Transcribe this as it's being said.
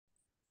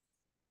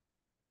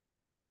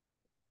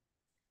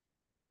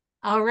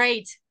All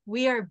right,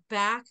 we are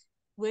back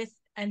with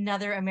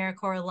another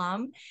AmeriCorps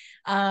alum.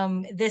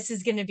 This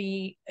is going to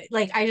be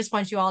like, I just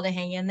want you all to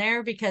hang in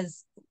there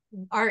because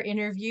our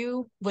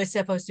interview was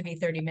supposed to be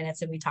 30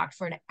 minutes and we talked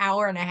for an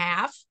hour and a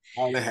half.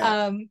 Hour and a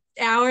half.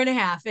 Hour and a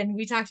half. And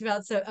we talked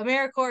about, so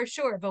AmeriCorps,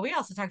 sure, but we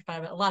also talked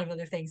about a lot of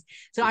other things.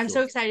 So For I'm so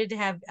sure. excited to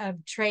have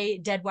Trey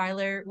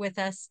Deadwyler with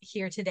us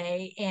here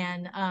today.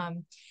 And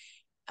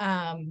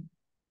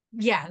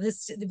yeah,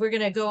 this we're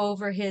going to go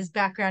over his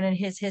background and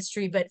his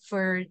history, but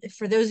for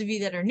those of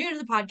you that are new to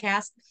the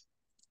podcast,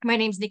 my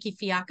name's Nikki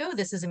Fiacco.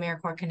 This is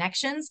AmeriCorps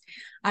Connections.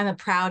 I'm a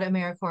proud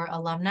AmeriCorps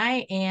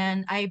alumni,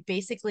 and I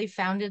basically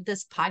founded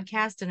this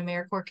podcast and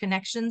AmeriCorps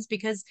Connections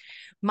because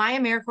my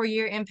AmeriCorps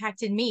year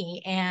impacted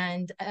me.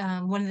 And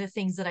one of the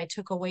things that I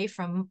took away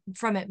from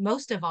it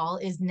most of all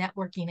is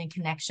networking and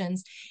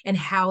connections and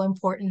how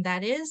important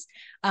that is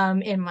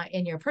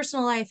in your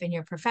personal life, in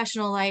your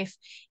professional life.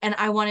 And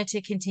I wanted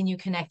to continue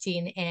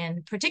connecting,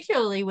 and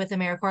particularly with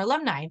AmeriCorps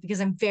alumni,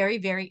 because I'm very,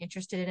 very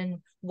interested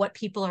in what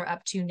people are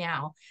up to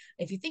now.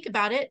 If you think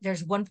about it,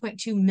 there's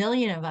 1.2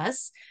 million of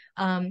us.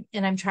 And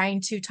I'm trying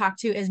to talk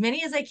to as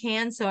many as I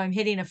can. So I'm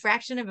hitting a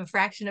fraction of a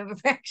fraction of a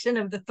fraction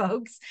of the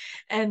folks.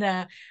 And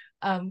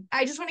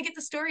I just want to get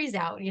the stories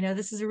out. You know,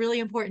 this is a really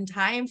important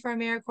time for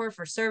AmeriCorps,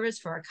 for service,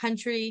 for our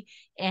country.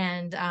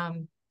 And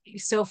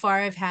so far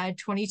I've had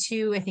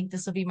 22. I think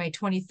this will be my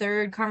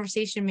 23rd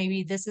conversation.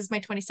 Maybe this is my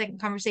 22nd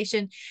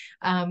conversation.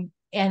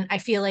 And I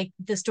feel like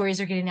the stories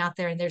are getting out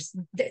there, and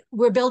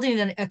we're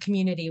building a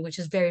community, which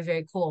is very,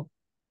 very cool.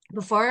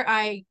 Before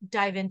I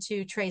dive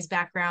into Trey's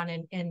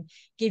background and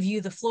give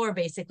you the floor,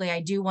 basically,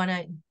 I do want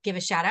to give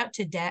a shout out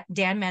to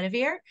Dan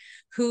Medevere,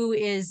 who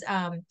is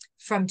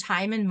from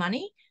Time or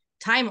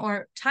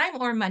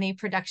Money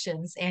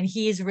Productions. And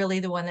he's really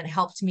the one that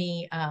helped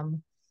me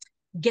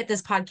get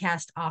this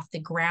podcast off the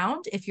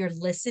ground. If you're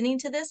listening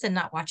to this and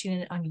not watching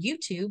it on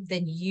YouTube,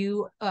 then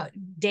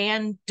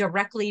Dan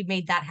directly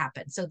made that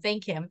happen. So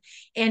thank him.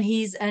 And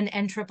he's an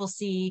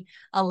NCCC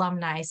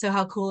alumni. So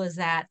how cool is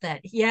that?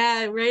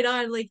 Yeah, right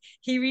on. Like,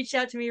 he reached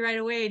out to me right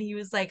away and he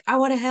was like, I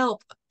want to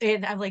help.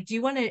 And I'm like, do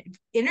you want to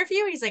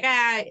interview? He's like,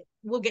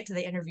 we'll get to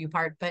the interview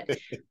part, but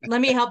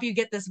let me help you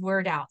get this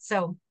word out.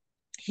 So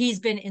he's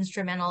been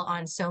instrumental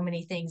on so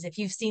many things. If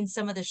you've seen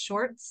some of the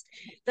shorts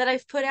that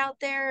I've put out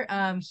there,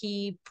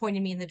 he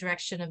pointed me in the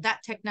direction of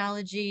that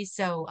technology.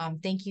 So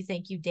thank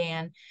you,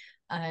 Dan.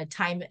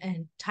 Time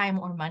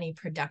or Money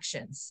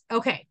Productions.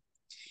 Okay,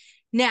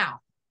 now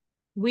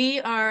we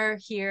are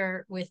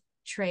here with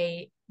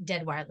Trey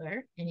Deadwyler,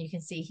 and you can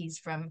see he's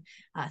from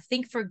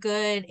Think for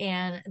Good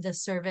and the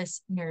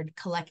Service Nerd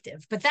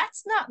Collective. But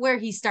that's not where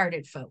he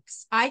started,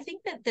 folks. I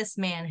think that this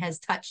man has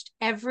touched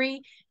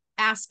every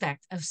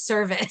aspect of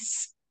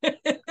service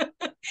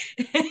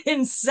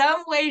in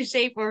some way,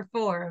 shape, or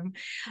form.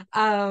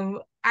 I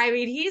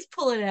mean, he's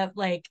pulling up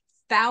like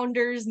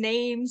founders'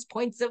 names,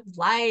 points of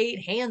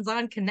light,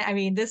 hands-on connect. I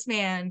mean, this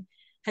man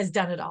has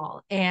done it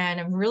all. And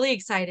I'm really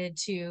excited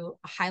to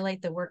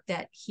highlight the work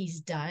that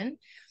he's done,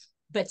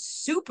 but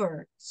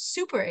super,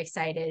 super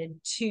excited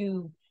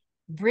to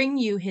bring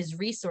you his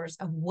resource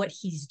of what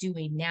he's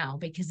doing now,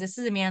 because this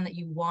is a man that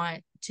you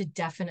want to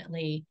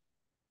definitely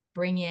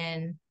bring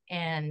in,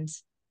 and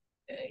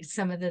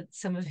some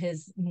of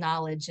his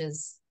knowledge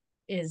is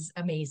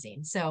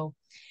amazing. So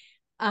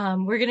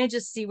we're gonna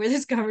just see where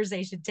this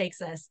conversation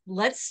takes us.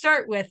 Let's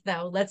start with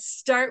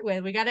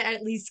we got to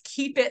at least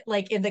keep it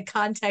like in the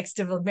context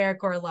of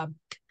AmeriCorps alum.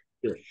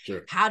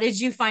 Sure. How did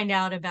you find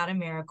out about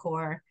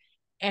AmeriCorps,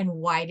 and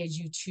why did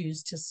you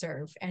choose to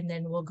serve? And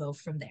then we'll go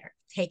from there.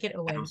 Take it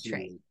away,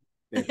 Absolutely. Trey.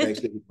 And thanks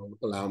for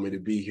allowing me to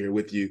be here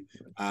with you.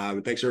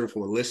 Thanks everyone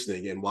for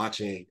listening and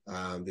watching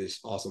this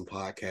awesome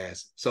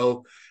podcast.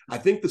 So I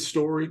think the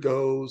story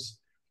goes,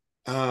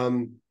 I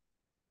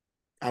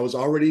was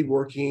already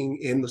working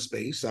in the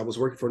space. I was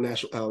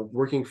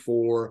working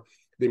for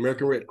the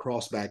American Red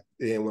Cross back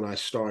then when I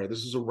started.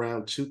 This is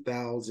around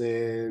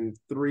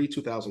 2003,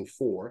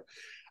 2004.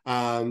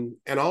 And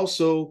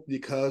also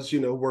because,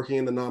 working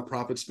in the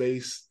nonprofit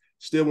space,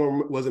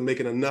 still wasn't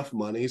making enough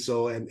money.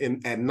 So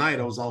at night,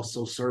 I was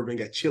also serving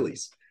at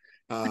Chili's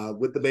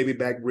with the baby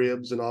back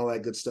ribs and all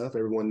that good stuff.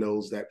 Everyone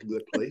knows that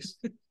good place.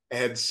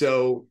 And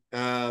so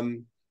I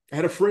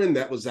had a friend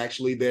that was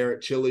actually there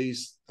at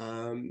Chili's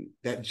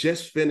that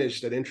just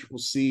finished an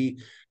NCCC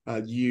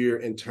year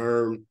and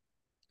term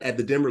at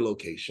the Denver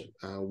location.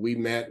 We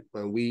met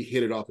and we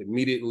hit it off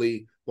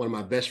immediately. One of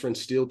my best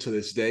friends still to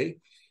this day.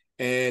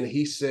 And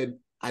he said,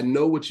 I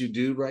know what you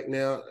do right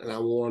now,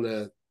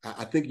 and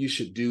I think you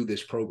should do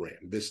this program,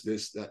 this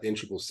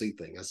NCCC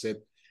thing. I said,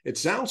 it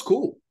sounds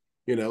cool.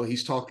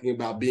 He's talking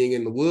about being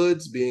in the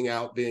woods, being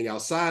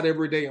outside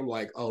every day. I'm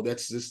like, oh,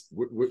 that's just,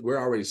 we're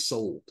already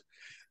sold.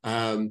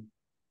 And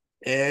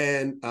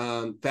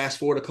fast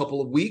forward a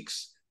couple of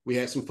weeks, we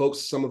had some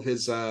folks, some of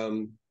his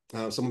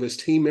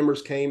team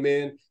members came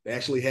in. They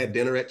actually had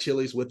dinner at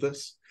Chili's with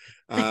us.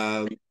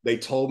 They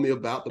told me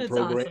about the That's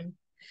program.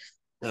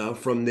 awesome.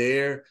 From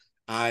there,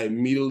 I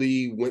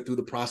immediately went through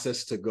the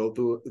process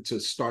to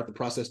start the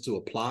process to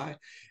apply.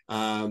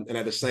 And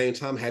at the same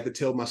time, had to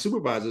tell my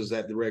supervisors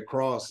at the Red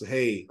Cross,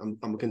 hey,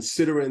 I'm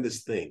considering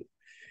this thing.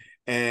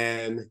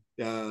 And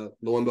lo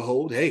and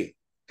behold, hey,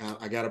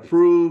 I got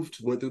approved,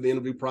 went through the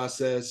interview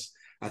process.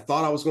 I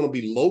thought I was going to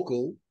be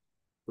local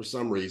for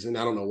some reason.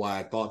 I don't know why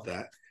I thought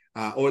that,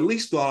 or at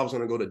least thought I was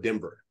going to go to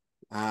Denver.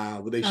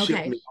 But they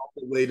shipped me all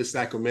the way to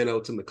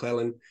Sacramento to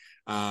McClellan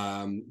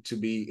to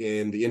be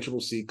in the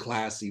NCCC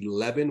Class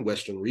 11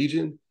 Western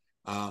Region,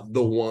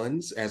 the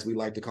ones, as we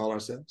like to call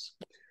ourselves.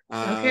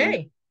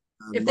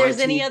 If there's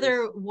any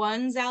other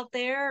ones out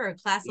there or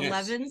Class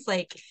 11s,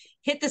 like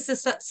hit the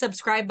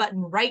subscribe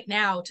button right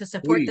now to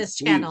support this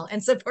channel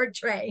and support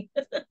Trey.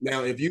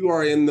 Now, if you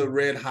are in the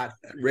red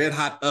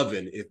hot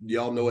oven, if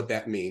y'all know what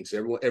that means,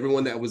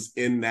 everyone that was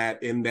in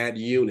that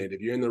unit,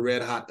 if you're in the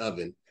red hot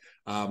oven,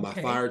 my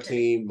fire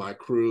team, my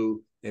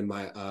crew, and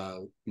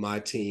my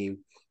team,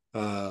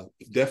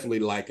 definitely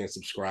like and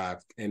subscribe,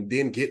 and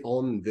then get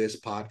on this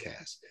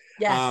podcast.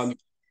 Yes.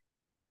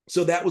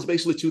 So that was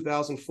basically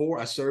 2004.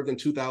 I served in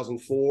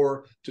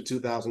 2004 to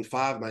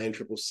 2005, my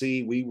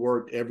NCCC. We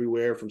worked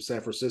everywhere from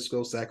San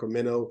Francisco,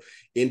 Sacramento,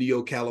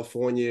 Indio,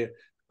 California.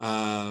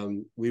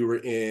 We were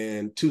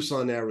in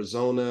Tucson,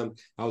 Arizona.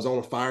 I was on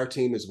a fire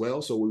team as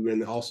well. So we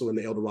were also in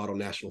the El Dorado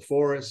National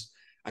Forest.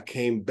 I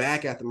came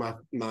back after my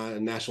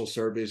national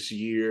service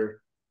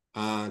year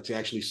to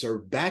actually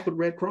serve back with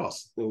Red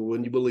Cross.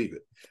 Wouldn't you believe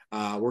it?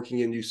 Working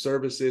in youth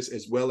services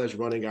as well as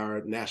running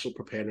our National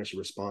Preparedness and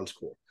Response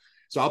Corps.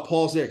 So I'll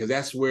pause there because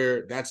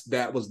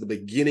that was the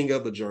beginning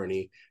of the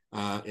journey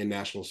in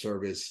national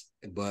service.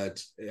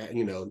 But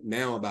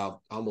now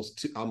about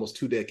almost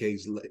 2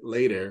 decades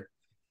later,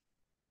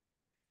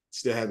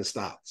 still haven't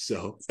stopped.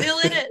 So still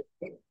in it,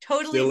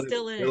 totally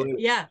still in it.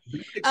 Yeah,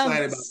 I'm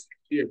excited about next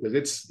year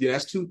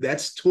because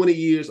that's 20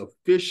 years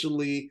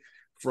officially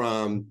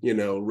from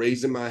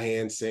raising my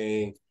hand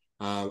saying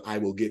I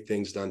will get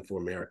things done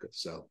for America.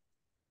 So.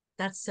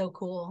 That's so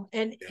cool.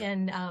 And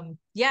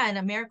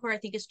AmeriCorps, I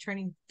think, is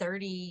turning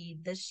 30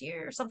 this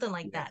year or something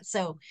like that.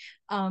 So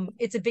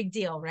it's a big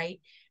deal, right?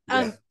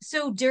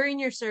 So during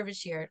your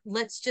service year,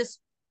 let's just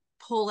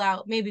pull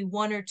out maybe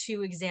 1 or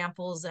 2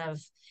 examples of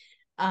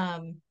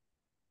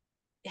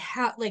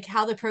how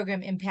the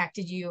program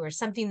impacted you, or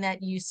something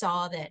that you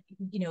saw that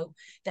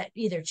that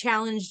either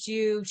challenged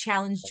your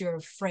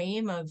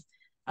frame of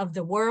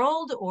the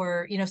world,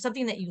 or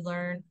something that you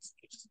learned.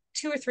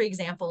 2 or 3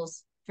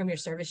 examples from your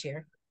service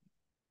year.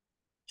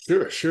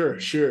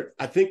 Sure.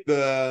 I think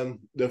the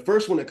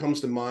first one that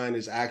comes to mind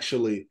is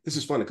actually, this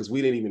is funny because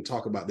we didn't even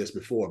talk about this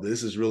before, but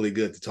this is really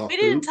good to talk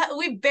through.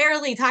 We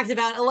barely talked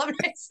about alumni.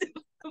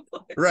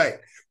 Right.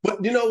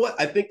 But you know what?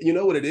 I think you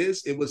know what it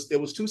is? It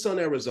was Tucson,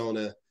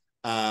 Arizona.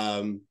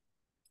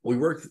 We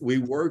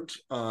worked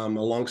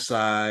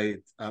alongside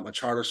a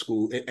charter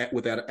school at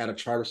a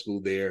charter school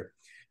there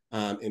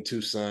in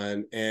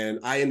Tucson. And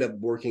I ended up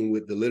working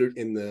with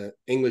in the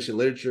English and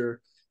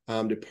literature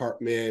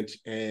department,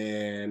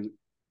 and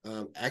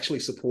actually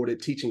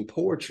supported teaching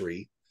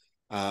poetry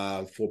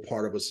for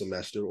part of a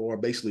semester, or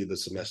basically the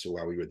semester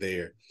while we were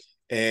there.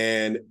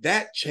 And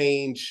that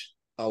changed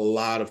a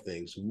lot of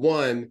things.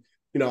 One,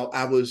 when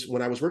I was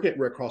working at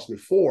Red Cross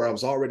before, I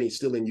was already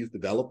still in youth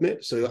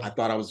development. So I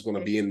thought I was going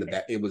to be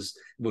it was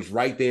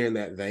right there in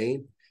that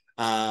vein.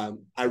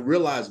 I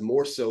realized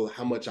more so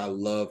how much I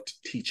loved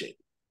teaching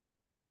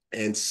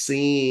and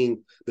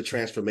seeing the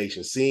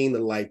transformation, seeing the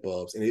light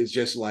bulbs. And it's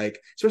just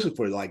like, especially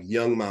for like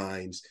young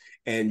minds,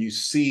 and you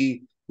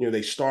see,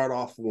 they start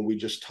off when we're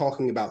just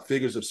talking about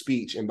figures of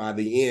speech, and by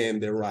the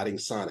end, they're writing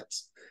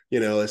sonnets.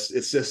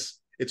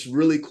 It's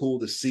really cool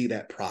to see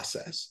that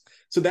process.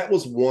 So that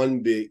was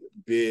one big,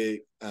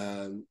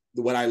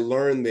 what I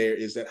learned there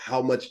is that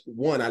how much,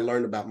 I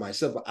learned about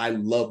myself, but I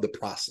love the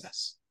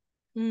process.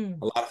 A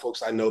lot of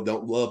folks I know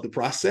don't love the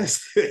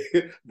process,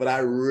 but I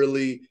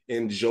really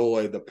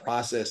enjoy the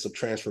process of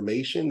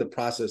transformation, the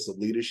process of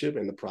leadership,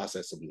 and the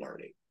process of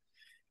learning.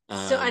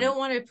 So I don't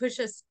want to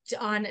push us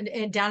down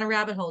a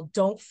rabbit hole.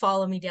 Don't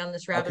follow me down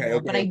this rabbit hole.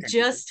 But I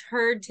just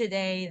heard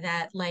today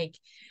that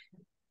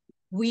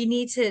we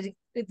need to,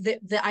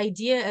 the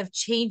idea of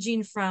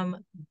changing from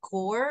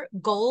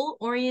goal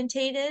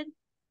orientated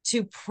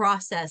to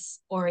process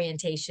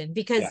orientation,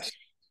 because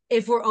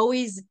if we're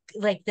always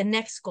like the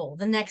next goal,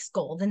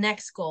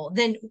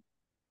 then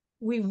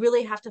we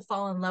really have to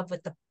fall in love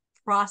with the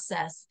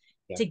process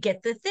to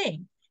get the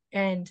thing.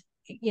 And,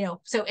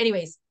 so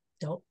anyways,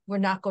 we're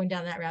not going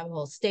down that rabbit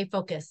hole. Stay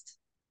focused.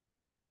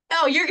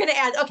 Oh, you're going to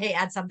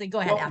add something. Go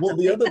ahead.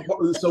 The other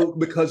part, so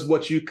because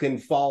what you can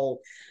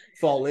fall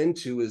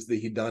into is the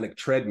hedonic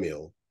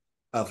treadmill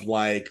of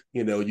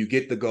you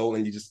get the goal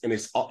and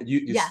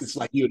it's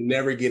like you're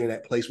never getting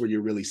that place where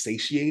you're really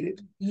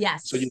satiated.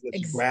 Yes. So you're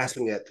just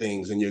grasping at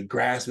things, and you're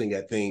grasping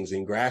at things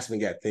and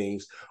grasping at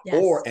things.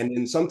 Yes. And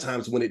then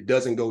sometimes when it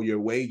doesn't go your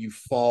way, you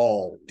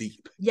fall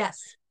deep.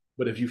 Yes.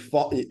 But if you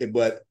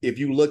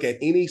look at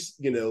any,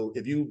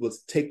 if you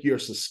take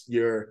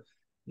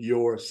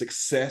your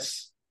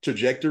success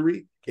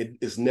trajectory it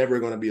is never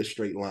going to be a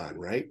straight line,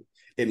 right?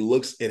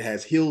 It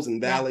has hills and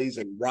valleys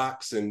and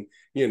rocks and,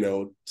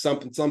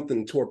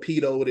 something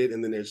torpedoed it.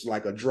 And then there's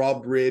like a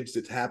drawbridge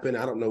that's happened.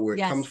 I don't know where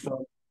it comes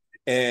from.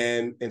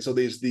 And so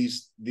there's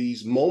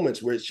these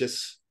moments where it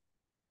just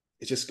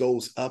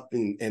goes up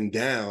and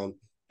down.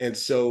 And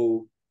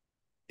so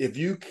if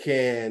you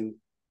can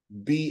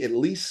be at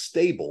least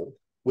stable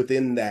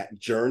within that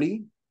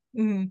journey,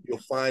 you'll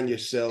find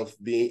yourself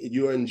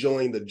you're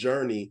enjoying the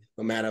journey,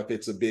 no matter if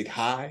it's a big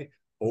high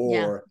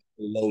or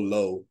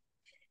low.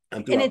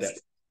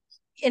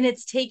 And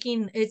it's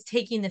taking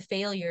the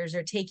failures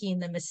or taking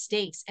the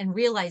mistakes and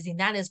realizing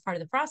that is part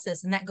of the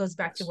process. And that goes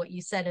back to what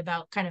you said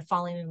about kind of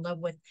falling in love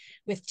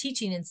with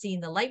teaching and seeing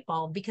the light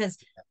bulb, because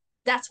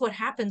that's what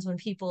happens when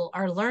people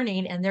are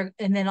learning and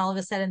then all of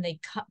a sudden they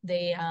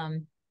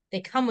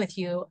come with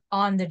you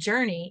on the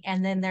journey,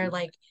 and then they're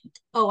like,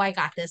 oh, I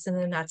got this. And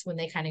then that's when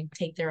they kind of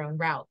take their own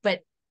route.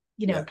 But,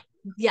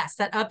 yes,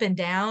 that up and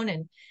down,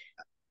 and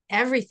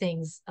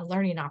everything's a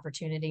learning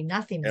opportunity.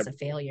 Nothing is a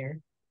failure.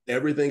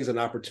 Everything's an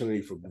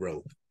opportunity for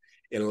growth,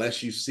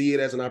 unless you see it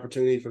as an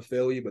opportunity for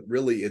failure. But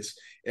really,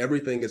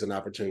 everything is an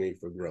opportunity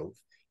for growth.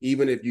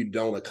 Even if you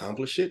don't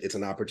accomplish it, it's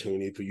an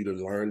opportunity for you to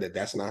learn that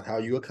that's not how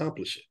you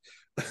accomplish it.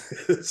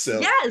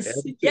 So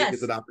everything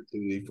is an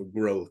opportunity for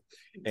growth.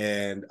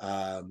 And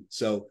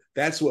so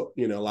that's what,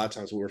 a lot of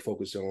times we're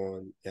focused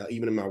on,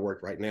 even in my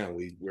work right now,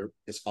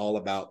 it's all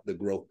about the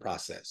growth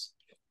process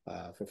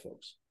for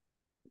folks.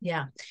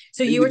 Yeah.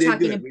 So you were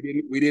talking.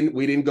 We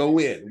didn't go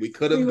in. We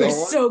could have gone. We were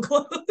so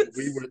close.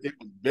 It was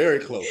very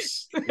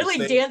close. We're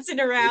like dancing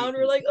around.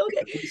 We're like,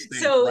 okay.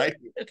 So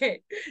okay.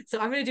 So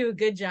I'm gonna do a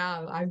good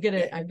job. I'm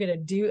gonna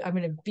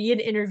be an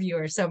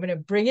interviewer. So I'm gonna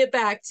bring it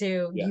back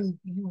to you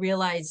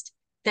realized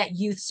that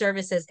youth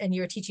services and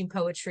you were teaching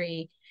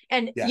poetry.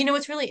 And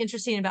what's really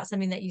interesting about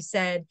something that you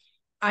said,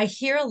 I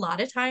hear a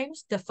lot of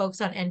times the folks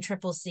on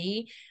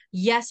NCCC,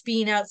 yes,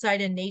 being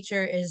outside in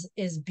nature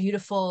is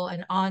beautiful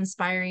and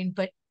awe-inspiring,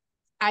 but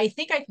I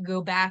think I could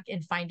go back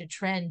and find a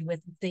trend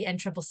with the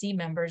NCCC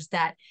members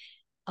that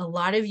a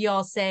lot of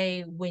y'all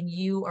say when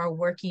you are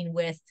working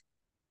with,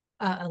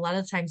 a lot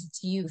of times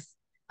it's youth.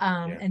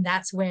 And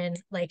that's when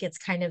like, it's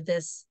kind of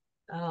this,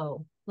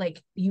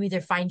 like you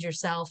either find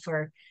yourself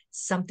or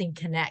something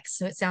connects.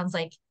 So it sounds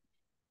like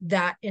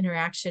that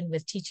interaction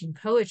with teaching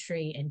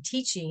poetry and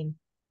teaching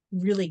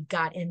really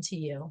got into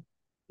you.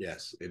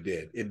 Yes, it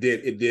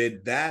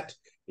did. That,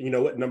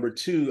 what, number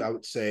two, I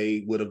would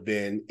say would have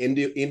been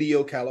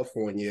Indio,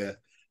 California,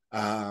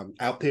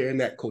 out there in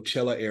that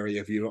Coachella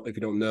area.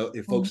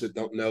 If folks that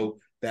don't know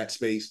that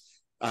space,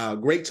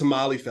 great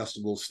tamale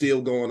festival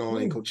still going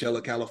on in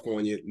Coachella,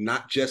 California.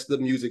 Not just the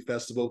music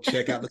festival.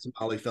 Check out the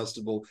tamale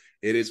festival.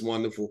 It is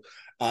wonderful.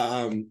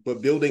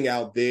 But building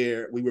out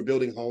there, we were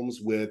building homes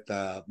with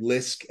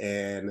LISC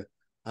and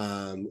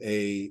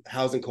a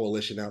housing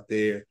coalition out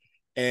there,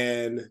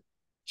 and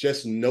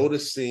just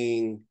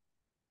noticing,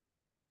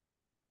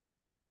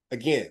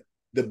 again,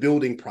 the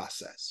building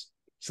process.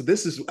 So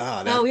this is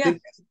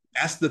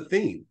that's the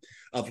theme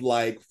of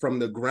like from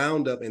the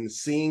ground up and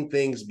seeing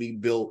things be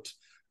built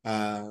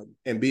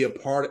and be a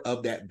part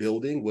of that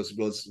building was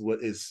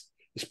what is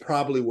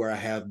probably where I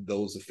have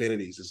those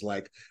affinities. It's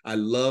like I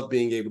love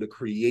being able to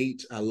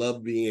create. I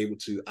love being able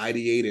to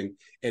ideate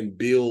and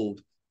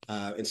build.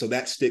 And so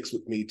that sticks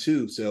with me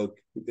too. So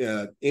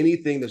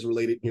anything that's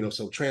related,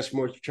 so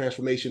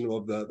transformation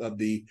of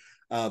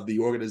the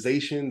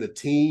organization, the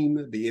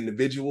team, the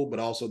individual, but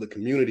also the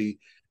community.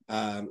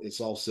 It's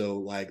also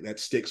like that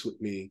sticks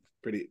with me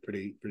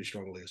pretty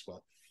strongly as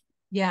well.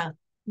 Yeah.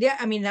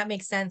 I mean, that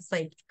makes sense.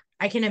 Like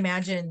I can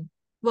imagine.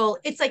 Well,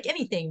 it's like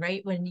anything,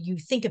 right? When you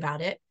think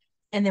about it,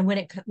 and then when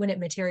it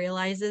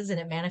materializes and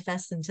it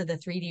manifests into the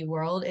 3D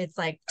world, it's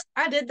like,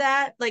 I did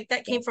that. Like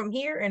that came from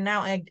here. And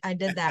now I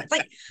did that. It's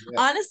like,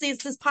 honestly,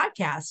 it's this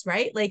podcast,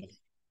 right? Like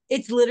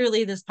it's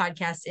literally, this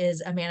podcast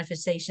is a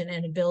manifestation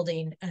and a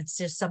building. It's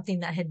just something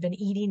that had been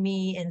eating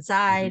me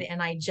inside.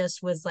 And I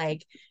just was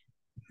like,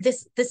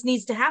 this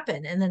needs to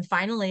happen. And then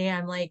finally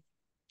I'm like,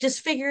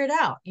 just figure it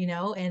out,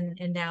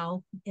 and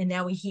now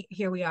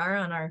here we are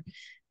on our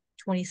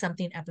 20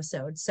 something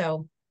episode.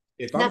 So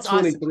if I'm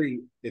 23,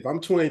 awesome. If I'm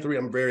 23,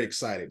 I'm very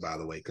excited, by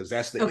the way, because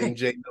that's the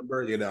MJ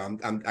number.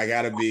 I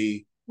gotta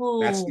be.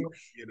 That's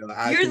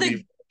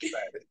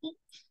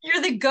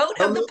you're the goat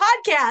of the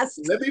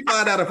podcast. Let me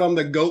find out if I'm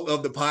the goat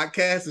of the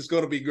podcast. It's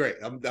going to be great.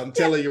 I'm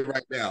telling you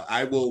right now.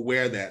 I will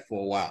wear that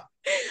for a while.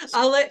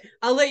 I'll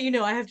let you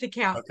know. I have to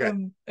count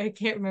from. I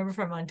can't remember if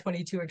I'm on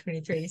 22 or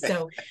 23.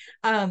 So,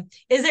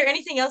 is there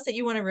anything else that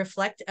you want to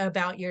reflect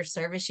about your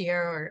service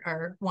year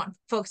or want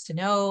folks to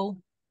know?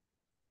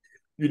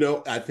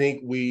 I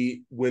think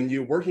when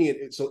you're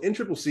working so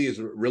NCCC is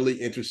a really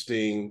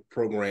interesting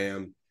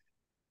program,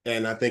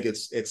 and I think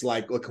it's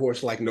like, of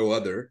course, like no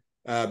other,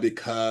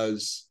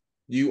 because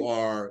you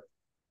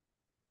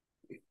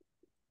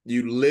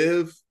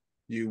live,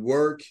 you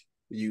work,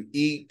 you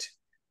eat,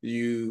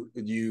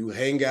 you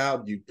hang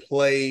out, you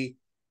play,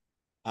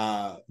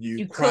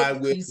 you cry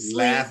cook, with, you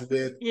laugh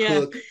with,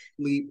 cook,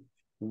 sleep.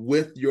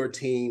 with your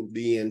team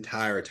the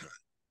entire time.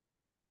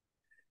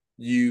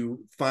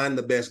 You find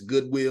the best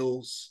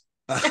Goodwills,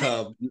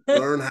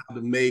 learn how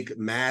to make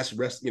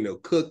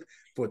cook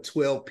for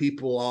 12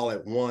 people all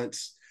at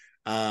once.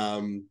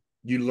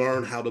 You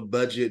learn how to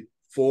budget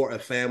for a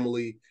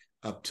family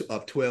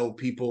of 12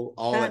 people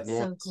all at once.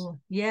 That's so cool.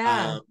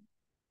 Yeah.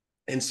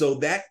 And so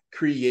that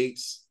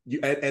creates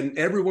and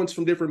everyone's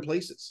from different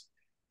places.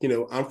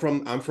 I'm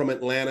from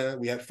Atlanta.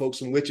 We had folks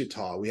from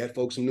Wichita. We had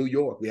folks from New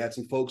York. We had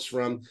some folks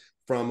from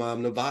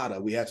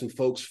Nevada. We had some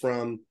folks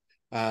from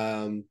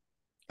Illinois.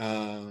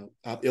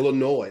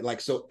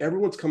 Like, so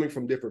everyone's coming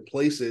from different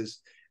places,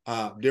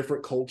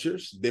 different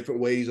cultures,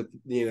 different ways of,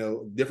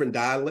 different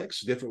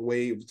dialects, different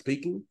way of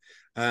speaking.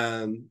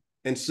 And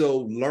so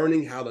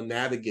learning how to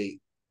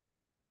navigate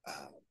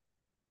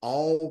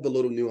all the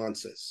little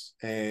nuances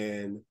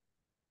and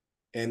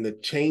the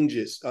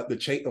changes,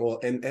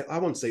 and I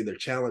won't say they're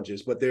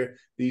challenges, but they're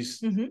these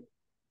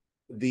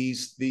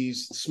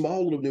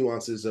small little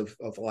nuances of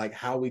like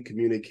how we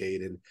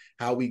communicate and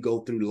how we go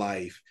through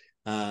life,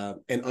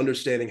 and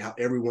understanding how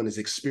everyone is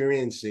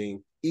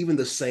experiencing even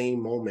the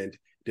same moment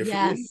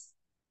differently. Yes.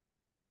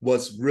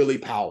 Was really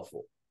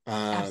powerful.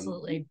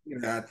 Absolutely.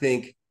 I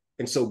think,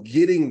 and so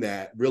getting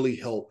that really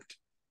helped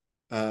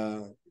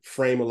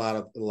frame a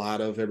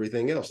lot of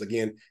everything else.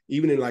 Again,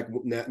 even in like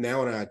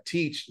now when I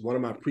teach, one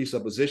of my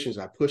presuppositions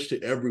I push to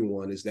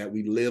everyone is that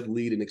we live,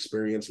 lead, and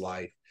experience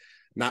life,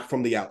 not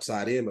from the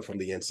outside in, but from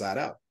the inside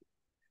out.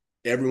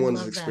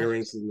 Everyone's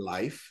experiencing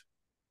life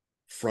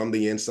from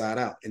the inside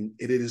out. And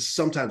it is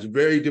sometimes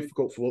very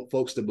difficult for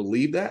folks to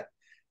believe that.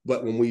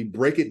 But when we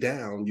break it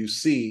down, you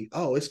see,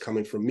 oh, it's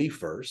coming from me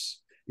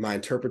first. My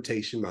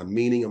interpretation, my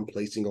meaning I'm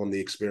placing on the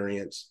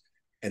experience.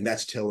 And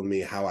that's telling me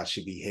how I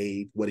should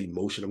behave, what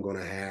emotion I'm going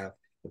to have,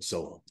 and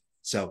so on.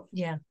 So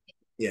yeah,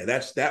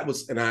 that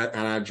was, and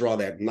I draw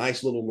that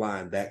nice little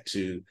line back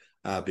to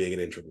being an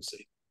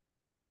NCCC.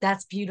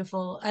 That's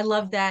beautiful. I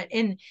love that,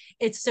 and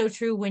it's so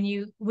true when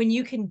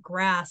you can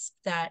grasp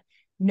that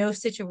no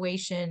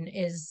situation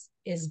is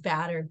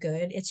bad or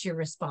good. It's your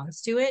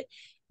response to it.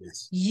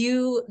 Yes.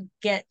 You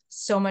get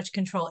so much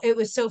control. It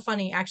was so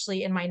funny,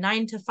 actually, in my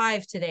 9 to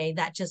 5 today,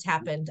 that just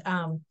happened.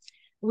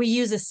 We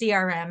use a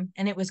CRM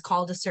and it was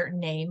called a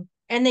certain name,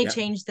 and they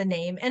changed the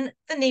name, and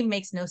the name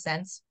makes no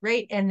sense.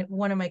 Right. And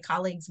one of my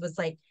colleagues was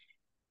like,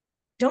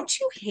 don't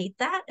you hate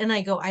that? And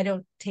I go, I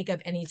don't take up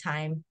any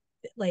time.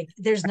 Like,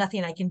 there's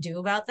nothing I can do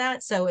about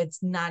that. So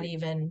it's not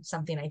even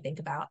something I think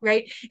about.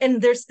 Right.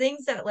 And there's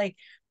things that, like,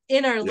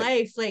 in our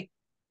life, like,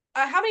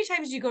 how many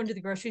times do you go into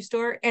the grocery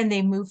store and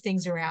they move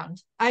things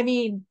around? I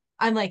mean,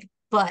 I'm like,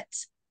 but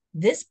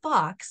this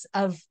box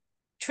of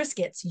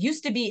Triscuits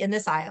used to be in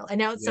this aisle and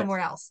now it's somewhere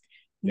else.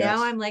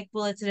 Now I'm like,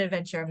 well, it's an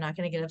adventure. I'm not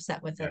going to get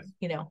upset with them.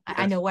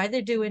 I know why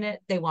they're doing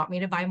it. They want me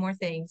to buy more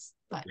things,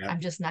 but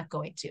I'm just not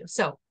going to.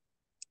 So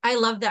I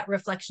love that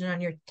reflection on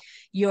your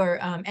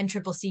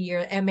NCCC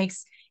year.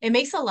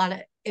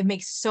 It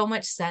makes so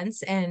much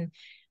sense. And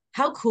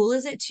how cool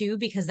is it too?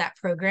 Because that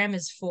program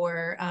is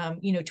for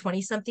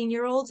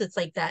 20-something-year-olds. It's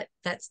like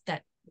that's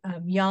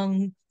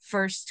young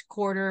first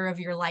quarter of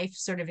your life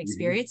sort of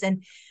experience.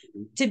 And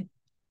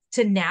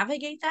to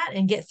navigate that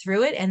and get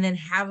through it and then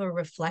have a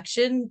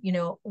reflection,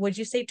 would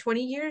you say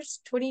 20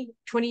 years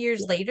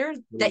later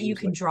that you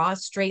can draw a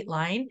straight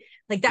line,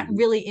 like that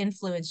really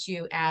influenced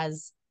you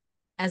as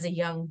a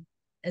young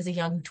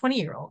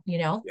 20-year-old,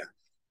 Yeah.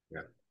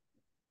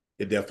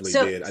 It definitely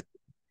did.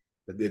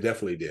 It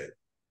definitely did.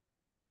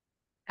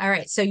 All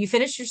right. So you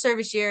finished your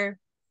service year,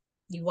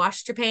 you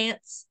washed your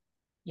pants,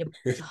 you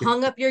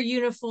hung up your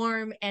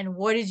uniform, and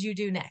what did you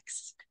do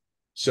next?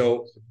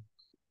 So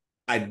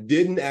I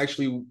didn't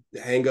actually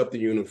hang up the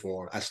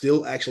uniform. I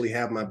still actually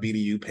have my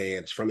BDU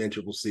pants from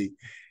NCCC.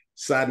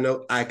 Side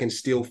note, I can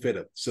still fit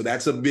them. So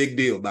that's a big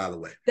deal, by the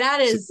way.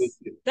 That's huge.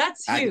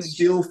 I can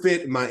still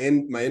fit my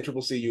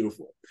NCCC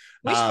uniform.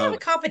 We should have a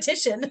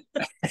competition.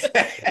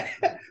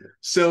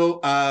 So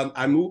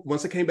I moved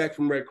once I came back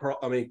from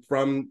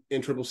from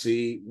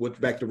NCCC, went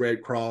back to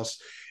Red Cross,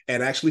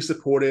 and actually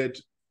supported,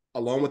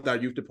 along with our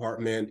youth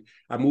department.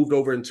 I moved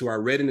over into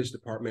our readiness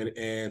department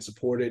and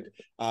supported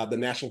the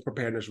National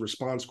Preparedness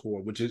Response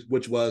Corps,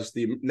 which was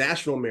the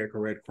National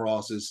American Red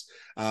Cross's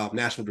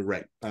National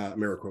Direct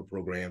AmeriCorps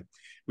program.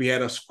 We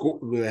had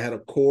a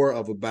corps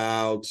of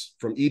about,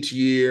 from each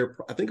year,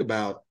 I think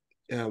about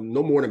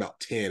no more than about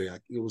 10.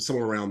 It was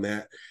somewhere around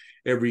that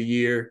every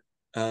year.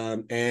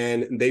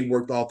 And they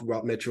worked all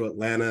throughout Metro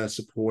Atlanta,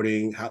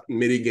 supporting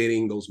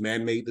mitigating those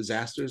man-made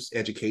disasters,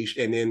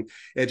 education, and then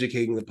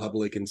educating the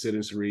public and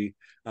citizenry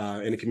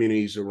in the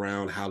communities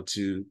around how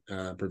to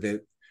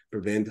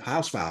prevent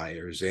house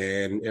fires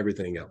and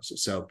everything else.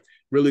 So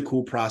really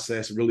cool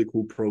process, really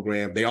cool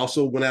program. They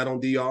also went out on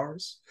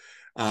DRs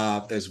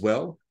as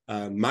well.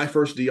 My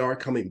first DR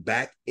coming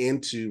back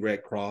into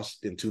Red Cross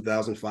in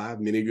 2005.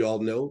 Many of you all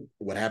know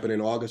what happened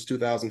in August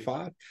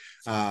 2005,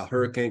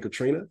 Hurricane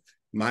Katrina.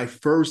 My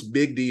first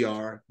big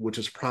DR, which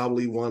is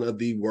probably one of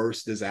the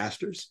worst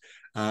disasters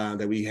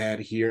that we had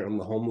here on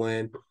the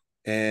homeland.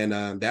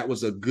 And that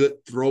was a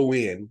good throw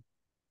in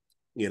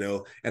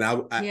And I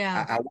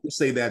would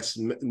say that's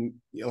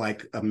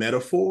like a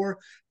metaphor,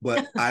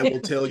 but I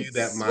will tell you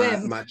that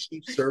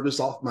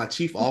my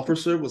chief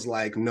officer was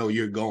like, no,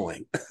 you're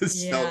going.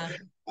 So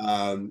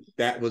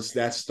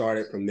that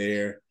started from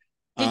there.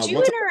 Did you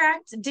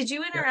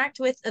interact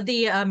with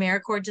the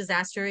AmeriCorps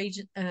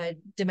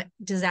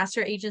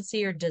disaster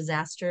agency or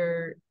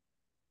disaster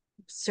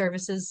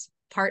services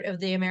part of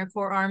the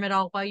AmeriCorps arm at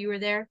all while you were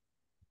there?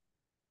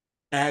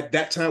 At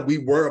that time, we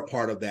were a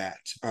part of that.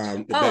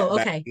 Okay.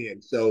 Back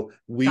then. So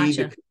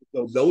Gotcha.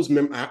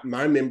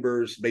 my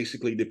members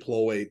basically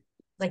deployed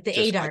like the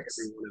ADARCs.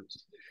 Like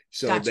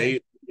so gotcha.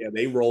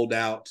 They rolled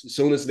out as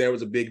soon as there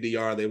was a big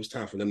DR. There was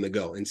time for them to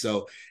go, and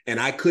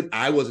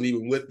I wasn't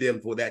even with them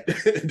for that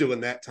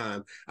during that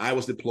time. I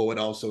was deployed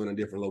also in a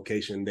different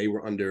location. They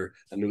were under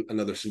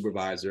another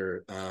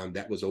supervisor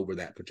that was over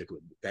that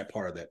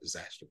part of that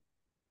disaster.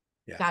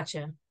 Yeah.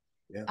 Gotcha.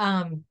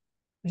 Yeah.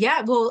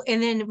 Yeah. Well,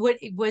 and then what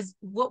was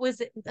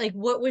it like?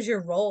 What was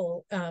your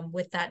role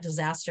with that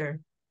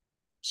disaster?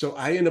 So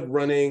I ended up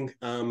running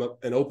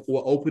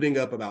opening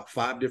up about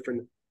 5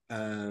 different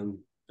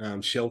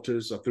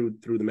shelters through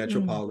the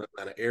metropolitan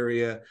Atlanta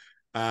area.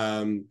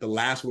 The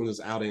last one was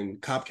out in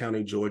Cobb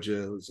County,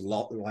 Georgia. It was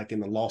like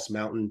in the Lost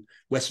Mountain,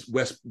 west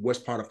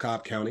part of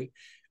Cobb County.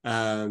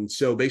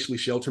 So basically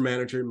shelter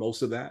manager,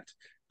 most of that.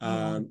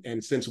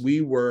 And since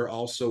we were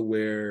also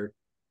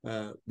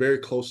very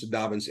close to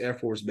Dobbins Air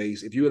Force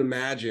Base, if you would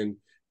imagine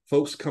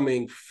folks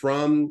coming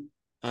from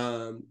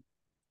New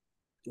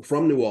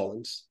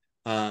Orleans,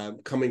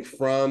 coming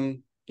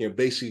from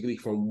basically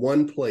from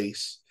one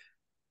place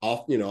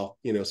off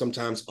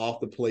sometimes off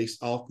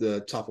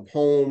the top of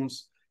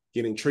homes,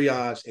 getting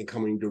triaged and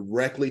coming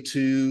directly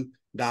to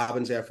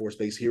Dobbins Air Force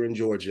Base here in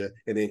Georgia,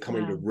 and then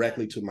coming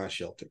directly to my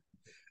shelter.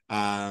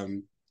 I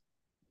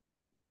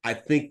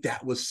think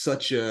that was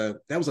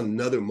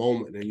another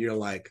moment, and you're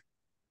like,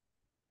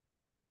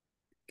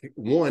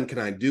 one, can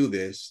I do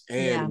this,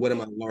 and what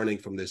am I learning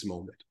from this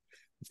moment?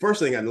 First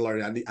thing I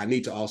learned, I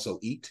need to also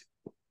eat.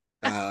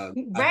 Right.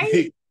 I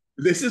think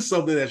this is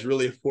something that's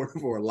really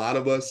important for a lot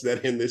of us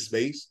that in this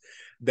space,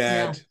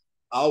 that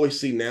I always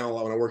see now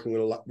when I'm working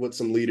with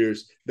some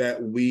leaders,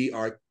 that we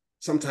are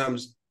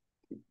sometimes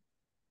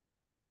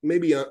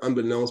maybe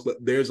unbeknownst, but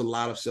there's a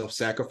lot of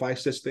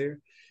self-sacrifice that's there.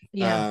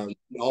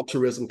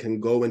 Altruism can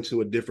go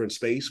into a different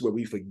space where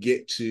we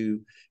forget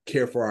to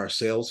care for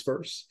ourselves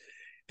first.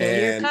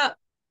 Fill your cup.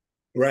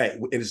 Right.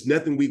 And it's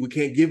nothing, we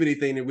can't give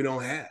anything that we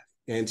don't have.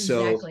 And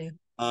so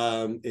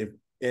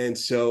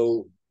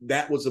so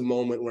that was a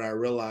moment where I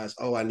realized,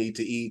 I need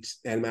to eat.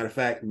 And matter of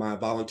fact, my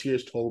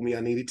volunteers told me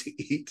I needed to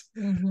eat.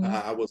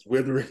 I was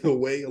withering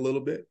away a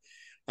little bit.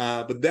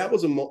 But that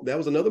was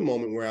another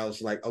moment where I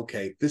was like,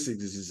 okay, this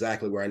is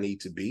exactly where I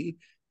need to be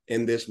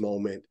in this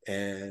moment.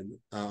 And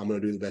I'm going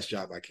to do the best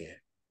job I can.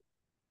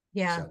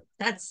 Yeah,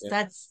 so,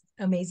 that's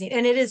amazing.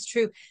 And it is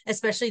true,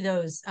 especially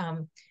those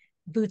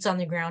boots on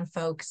the ground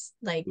folks.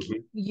 Like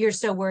you're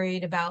so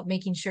worried about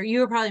making sure. You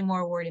were probably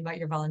more worried about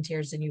your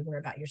volunteers than you were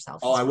about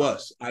yourself. I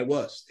was.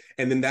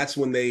 And then that's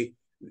when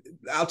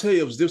I'll tell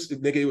you, it was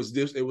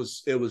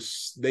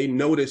they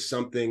noticed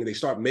something. They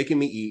start making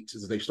me eat.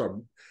 They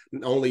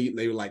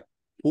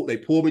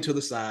pulled me to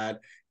the side.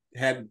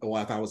 If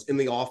I was in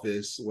the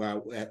office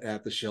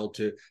at the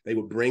shelter, they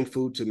would bring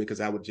food to me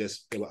because I would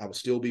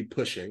still be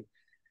pushing.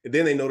 And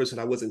then they noticed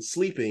that I wasn't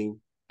sleeping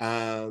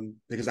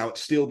because I would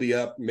still be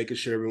up making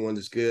sure everyone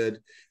is good.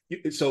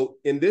 So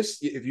in this,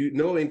 if you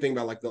know anything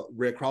about like the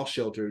Red Cross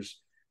shelters,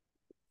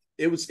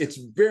 it's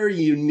very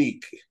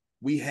unique.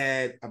 We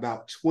had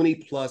about 20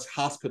 plus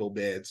hospital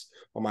beds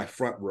on my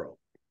front row.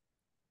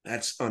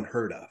 That's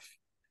unheard of,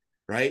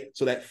 right?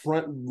 So that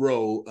front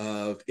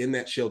row in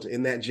that shelter,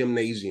 in that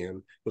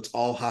gymnasium, was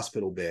all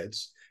hospital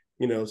beds,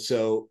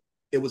 so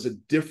it was a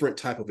different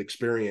type of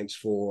experience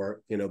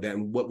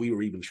than what we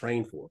were even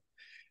trained for.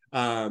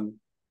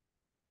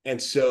 And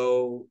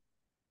so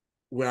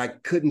when I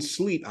couldn't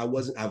sleep, I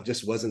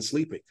just wasn't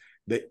sleeping.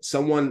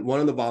 One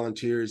of the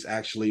volunteers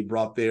actually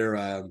brought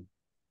their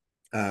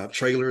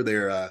trailer,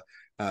 their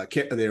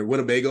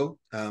Winnebago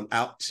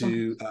out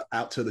to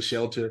the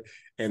shelter,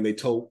 and they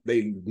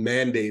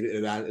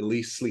mandated that I at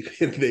least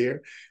sleep in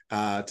there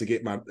to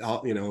get my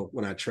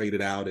when I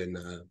traded out and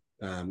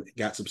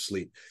got some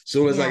sleep. As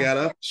soon as I got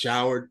up,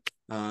 showered,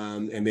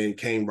 and then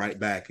came right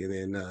back, and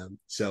then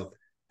so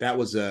that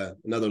was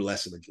another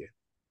lesson again.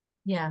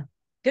 Yeah,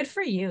 good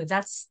for you.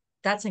 That's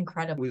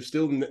incredible. We're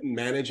still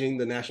managing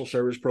the National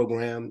Service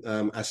Program.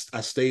 I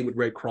stayed with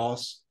Red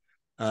Cross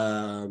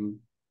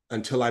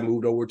until I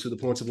moved over to the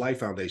Points of Life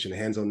Foundation, the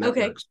Hands-On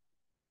Networks.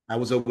 I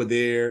was over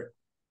there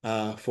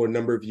for a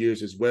number of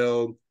years as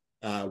well.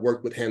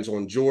 Worked with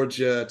Hands-On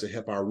Georgia to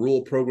help our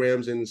rural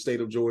programs in the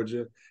state of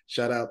Georgia.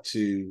 Shout out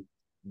to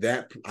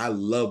that. I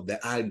love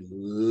that. I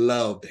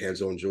love the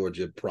Hands-On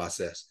Georgia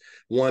process.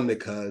 One,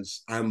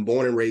 because I'm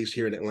born and raised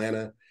here in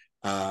Atlanta.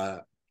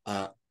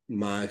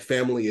 My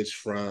family is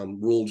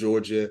from rural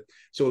Georgia.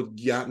 So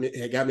it got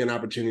me an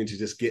opportunity to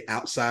just get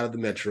outside of the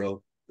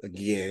metro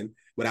again.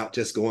 without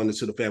just going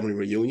to the family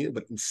reunion,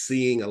 but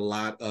seeing a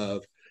lot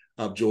of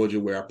Georgia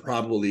where I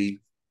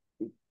probably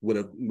would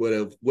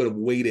have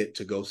waited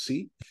to go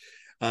see.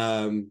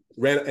 And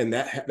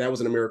that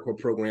was an AmeriCorps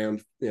program,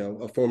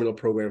 a formula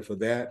program for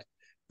that.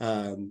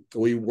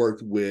 We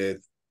worked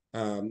with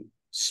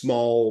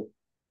small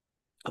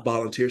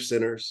volunteer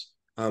centers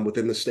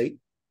within the state,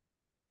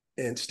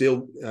 and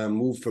still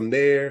moved from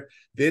there.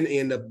 Then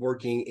end up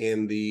working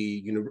in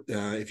the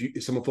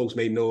some folks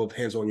may know of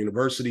Hands-On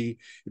University.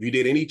 If you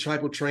did any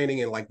type of training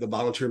in like the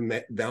volunteer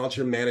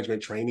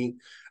management training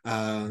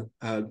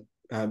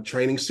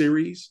training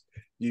series,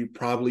 you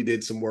probably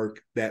did some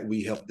work that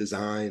we helped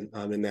design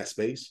in that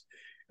space.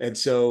 And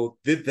so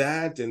did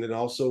that, and then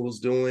also was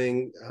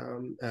doing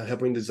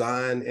helping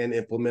design and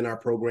implement our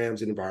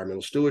programs in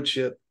environmental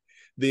stewardship,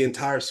 the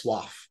entire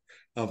swath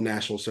of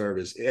national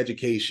service,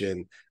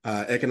 education,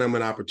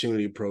 economic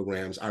opportunity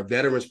programs, our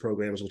veterans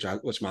programs,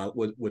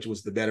 which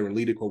was the Veteran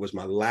Leader Corps, was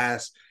my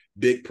last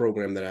big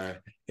program that I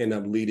ended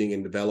up leading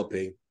and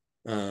developing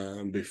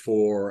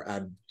before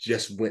I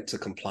just went to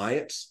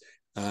compliance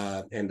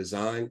and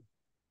design.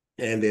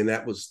 And then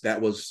that was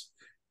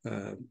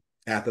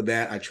after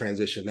that I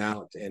transitioned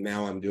out, and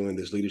now I'm doing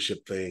this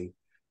leadership thing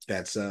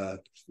that's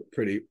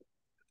pretty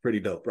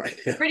dope, right?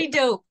 Pretty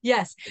dope.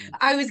 Yes.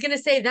 I was going to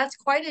say that's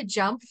quite a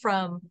jump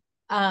from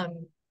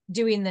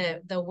doing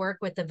the work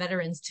with the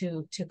veterans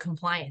to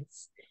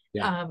compliance.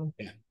 Yeah.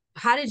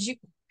 How did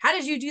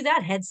you do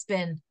that head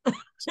spin?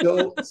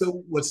 So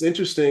what's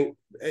interesting,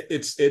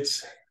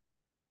 it's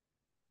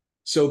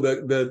so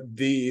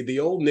the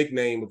old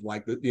nickname of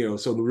like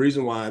so the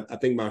reason why I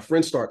think my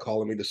friends start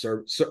calling me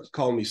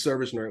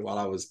service nerd while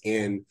I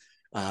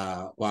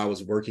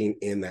was working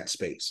in that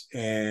space.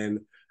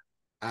 And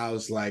I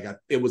was like,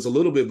 it was a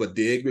little bit of a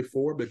dig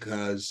before,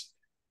 because,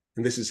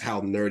 and this is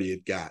how nerdy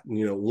it got.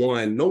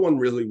 One, no one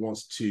really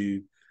wants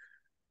to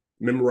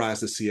memorize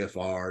the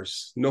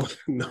CFRs. No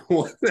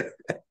one.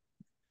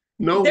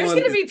 There's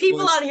going to be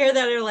people out here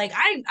that are like,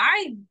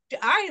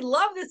 I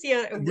love this.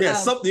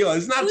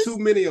 It's not too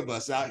many of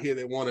us out here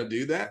that want to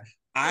do that.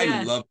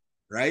 I love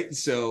it, right?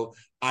 So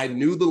I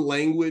knew the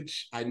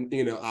language. I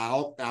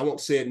won't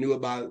say it knew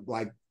about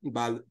like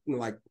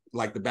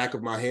the back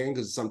of my hand,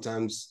 because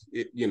sometimes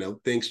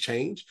things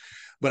change,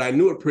 but I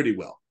knew it pretty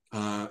well.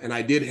 And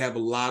I did have a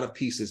lot of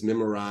pieces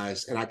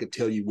memorized, and I could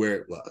tell you where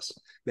it was.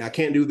 Now I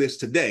can't do this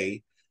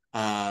today,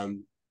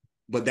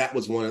 but that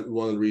was one of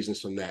the reasons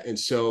from that. And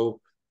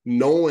so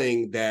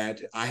knowing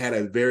that I had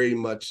a very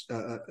much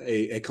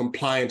a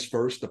compliance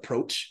first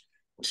approach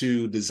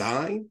to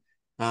design,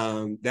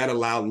 that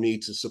allowed me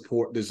to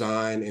support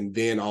design and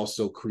then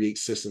also create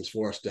systems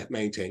for us to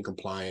maintain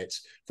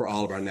compliance for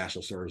all of our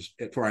national service,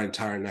 for our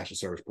entire national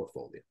service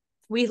portfolio.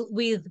 We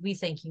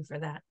thank you for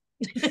that.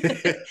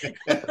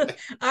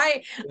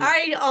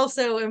 I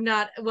also am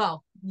not,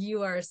 well,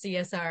 you are a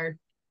CSR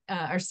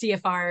or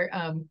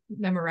CFR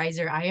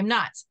memorizer. I am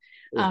not.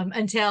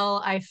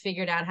 Until I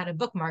figured out how to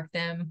bookmark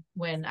them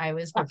when I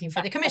was working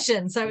for the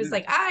commission. So I was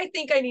like, I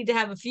think I need to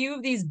have a few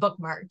of these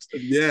bookmarked.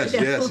 Yes.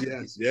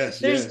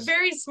 There's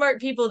very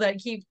smart people that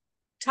keep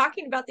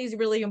talking about these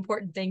really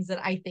important things that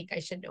I think I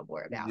should know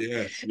more about.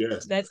 Yes.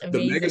 That's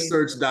amazing. The mega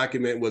search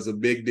document was a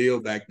big deal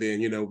back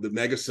then. The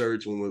mega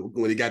search, when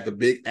we got the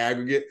big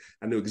aggregate,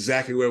 I knew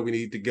exactly where we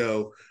needed to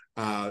go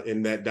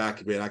in that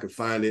document. I could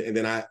find it. And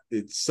then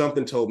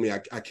something told me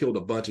I killed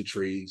a bunch of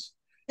trees.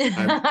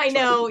 I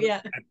know.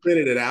 Yeah. I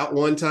printed it out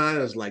one time. I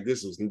was like,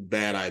 this was a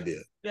bad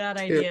idea.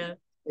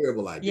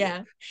 Terrible idea.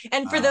 Yeah.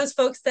 And for those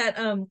folks that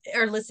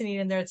are listening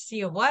and they're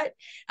see what,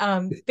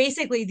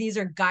 basically these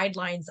are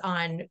guidelines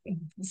on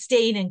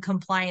staying in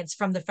compliance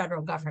from the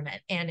federal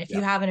government. And if you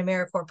have an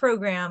AmeriCorps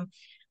program,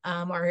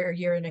 or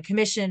you're in a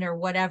commission or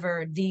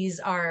whatever, these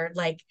are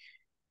like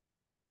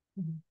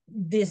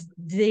these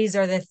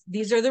are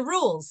the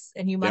rules,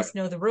 and you must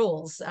know the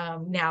rules.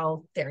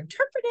 Now they're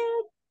interpreted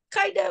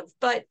kind of,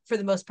 but for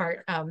the most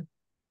part,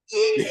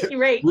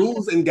 right.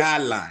 Rules and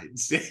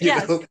guidelines.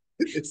 Yes.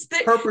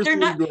 Purposely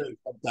not, good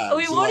sometimes.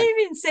 We won't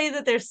even say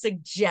that they're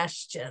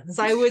suggestions.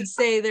 I would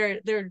say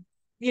they're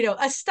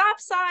a stop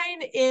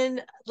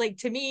sign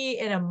to me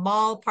in a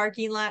mall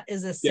parking lot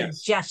is a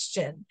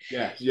suggestion.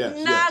 Yes.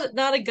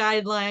 Not a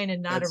guideline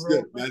and not a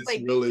rule. Good.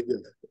 That's really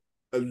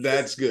good.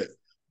 That's good.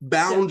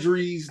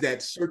 Boundaries that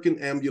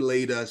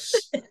circumambulate us,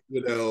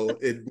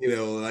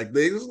 like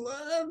they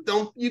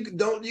don't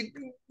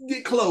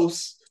get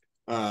close.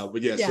 But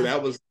so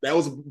that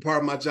was a part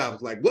of my job.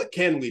 It's like, what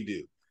can we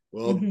do?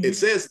 Well, it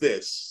says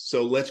this,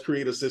 so let's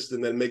create a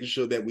system that makes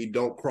sure that we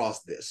don't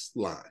cross this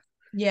line.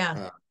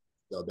 Yeah.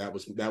 So that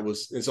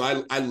was, and so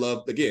I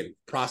love, again,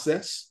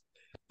 process.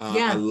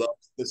 I love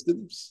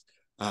systems.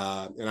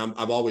 And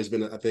I've always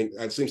been, I think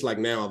it seems like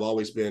now I've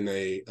always been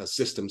a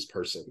systems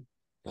person.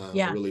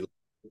 I really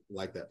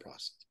like that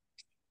process.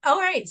 All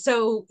right.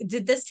 So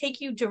did this take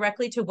you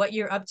directly to what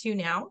you're up to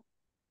now?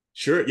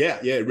 Sure. Yeah,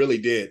 it really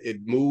did.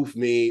 It moved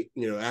me,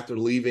 after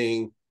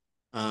leaving.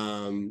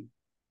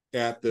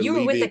 You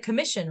were with the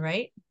commission,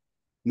 right?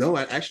 No,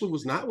 I actually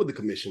was not with the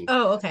commission.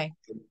 Oh, okay.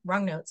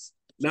 Wrong notes.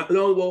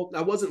 No, well,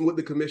 I wasn't with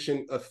the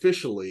commission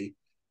officially.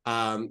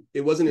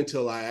 It wasn't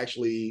until I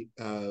actually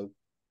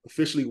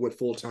officially went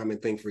full-time in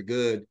Think for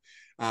Good,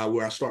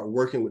 where I started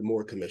working with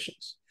more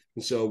commissions.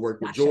 And so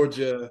worked with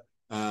Georgia,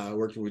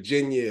 worked with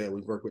Virginia,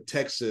 we've worked with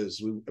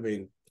Texas. I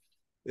mean,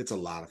 it's a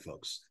lot of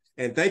folks.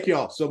 And thank you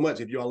all so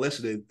much. If you all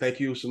listening, thank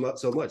you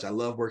so much. I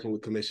love working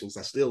with commissions.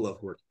 I still love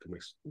working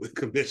with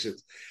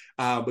commissions.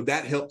 But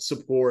that helped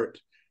support,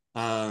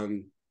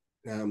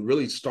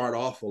 really start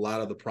off a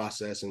lot of the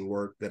process and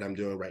work that I'm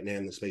doing right now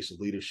in the space of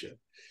leadership.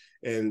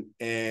 And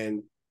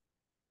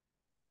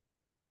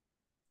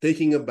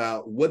thinking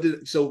about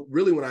so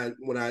really when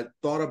I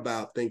thought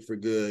about Think for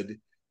Good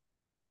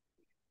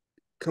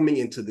coming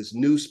into this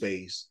new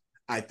space,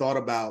 I thought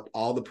about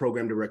all the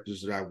program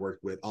directors that I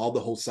worked with, all the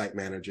whole site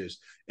managers,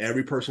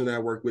 every person that I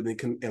worked with,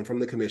 and from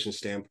the commission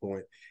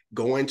standpoint,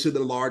 going to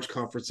the large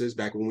conferences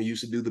back when we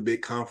used to do the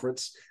big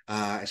conference,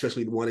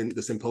 especially the one in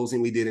the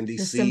symposium we did in DC.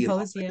 The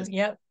symposium,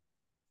 yep.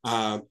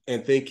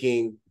 And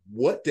thinking,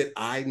 what did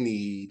I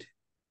need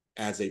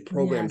as a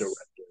program director?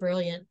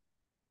 Brilliant.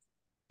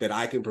 That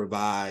I can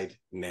provide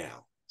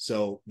now.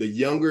 So the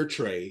younger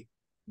Trey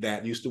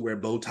that used to wear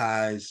bow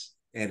ties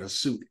and a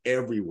suit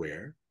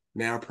everywhere,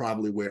 now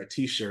probably wear a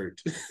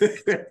t-shirt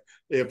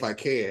if I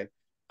can.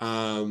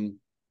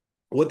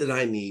 What did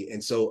I need?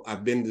 And so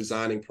I've been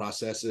designing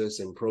processes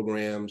and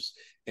programs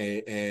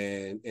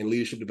and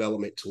leadership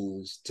development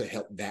tools to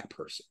help that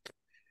person.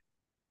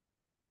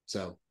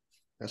 So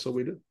that's what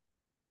we do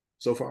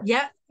so far.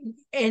 Yeah.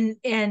 And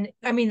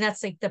I mean,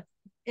 that's like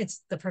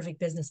it's the perfect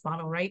business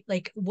model, right?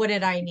 Like, what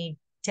did I need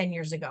 10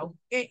 years ago?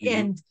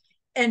 Mm-hmm.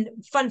 And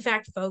fun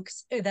fact,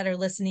 folks that are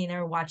listening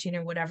or watching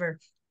or whatever,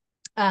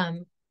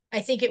 I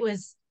think it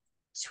was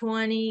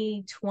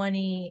 2022.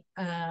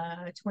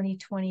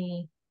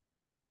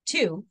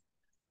 Mm-hmm.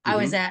 I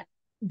was at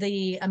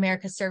the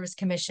America Service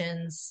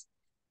Commission's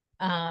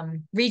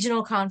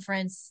regional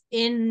conference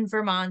in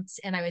Vermont,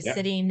 and I was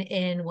sitting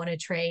in one of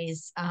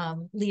Trey's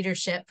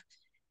leadership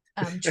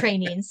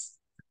trainings.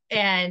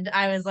 And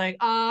I was like,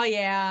 oh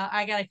yeah,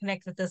 I got to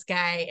connect with this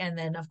guy. And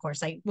then of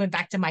course I went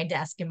back to my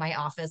desk in my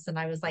office and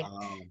I was like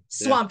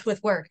swamped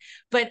with work.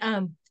 But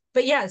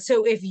yeah,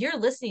 so if you're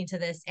listening to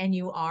this and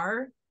you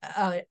are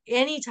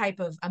any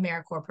type of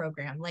AmeriCorps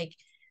program, like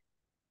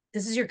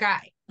this is your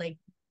guy. Like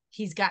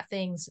he's got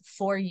things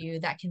for you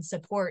that can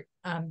support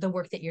the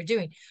work that you're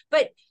doing.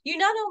 But you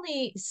have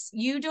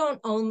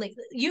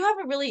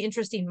a really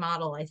interesting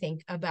model, I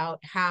think, about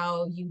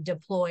how you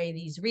deploy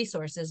these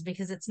resources,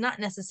 because it's not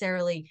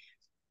necessarily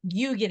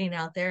you getting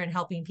out there and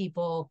helping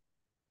people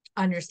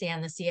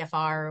understand the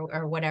CFR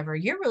or whatever.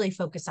 You're really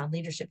focused on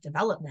leadership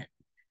development.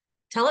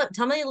 Tell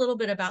me a little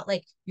bit about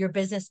like your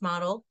business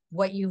model,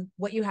 what you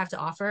have to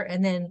offer,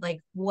 and then like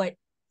what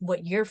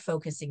you're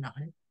focusing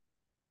on.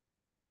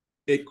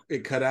 It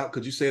cut out.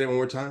 Could you say that one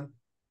more time?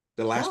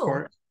 The last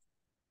part?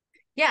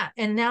 Yeah.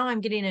 And now I'm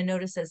getting a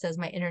notice that says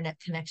my internet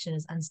connection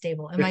is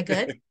unstable. Am I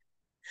good?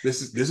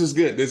 This is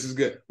good. This is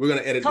good. We're going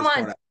to edit this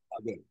part out.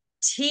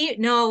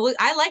 No,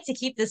 I like to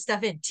keep this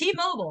stuff in.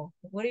 T-Mobile,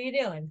 what are you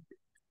doing?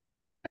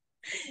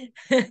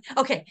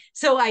 Okay.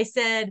 So I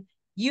said,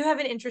 you have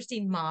an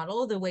interesting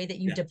model, the way that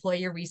you deploy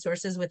your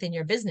resources within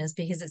your business,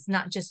 because it's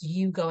not just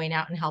you going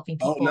out and helping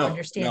people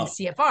understand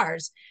the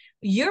CFRs.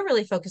 You're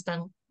really focused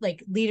on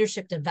like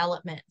leadership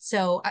development.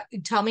 So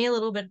tell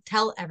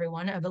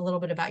everyone a little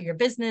bit about your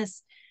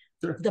business,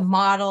 the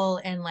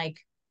model, and like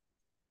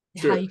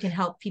how you can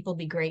help people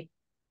be great.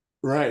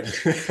 Right.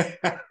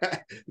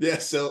 Yeah.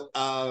 So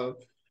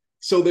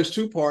there's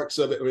two parts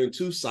of it. I mean,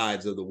 two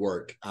sides of the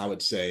work, I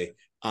would say.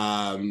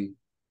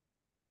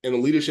 In the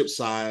leadership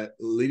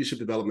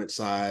development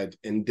side,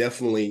 and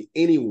definitely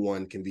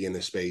anyone can be in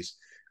this space.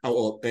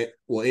 Well,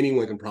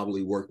 anyone can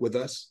probably work with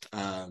us.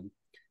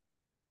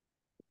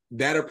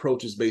 That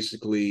approach is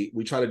basically,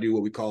 we try to do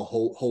what we call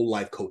whole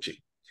life coaching.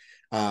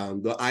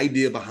 The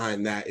idea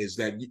behind that is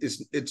that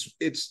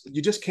it's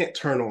you just can't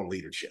turn on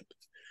leadership.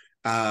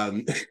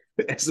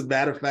 As a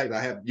matter of fact,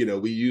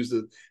 we use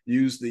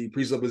the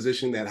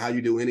presupposition that how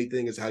you do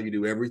anything is how you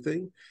do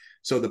everything.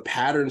 So the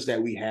patterns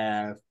that we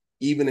have,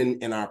 even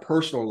in our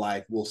personal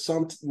life,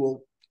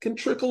 can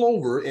trickle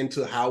over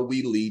into how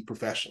we lead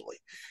professionally.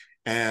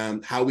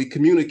 And how we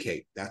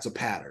communicate, that's a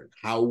pattern.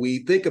 How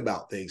we think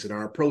about things and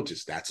our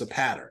approaches, that's a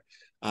pattern.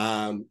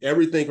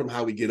 Everything from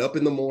how we get up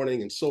in the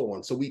morning and so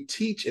on. So we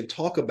teach and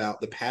talk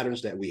about the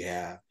patterns that we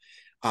have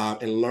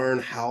and learn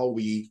how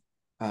we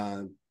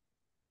can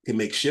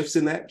make shifts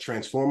in that,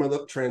 transform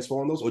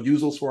those, or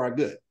use those for our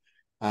good.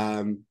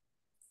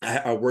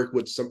 I work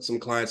with some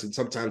clients, and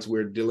sometimes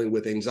we're dealing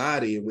with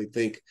anxiety, and we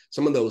think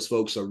some of those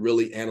folks are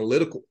really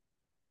analytical.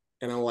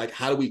 And I'm like,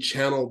 how do we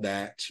channel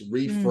that, to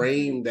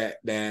reframe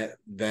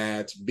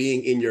that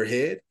being in your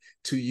head,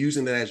 to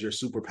using that as your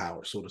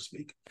superpower, so to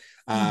speak.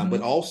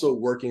 But also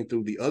working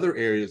through the other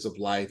areas of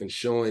life and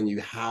showing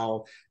you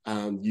how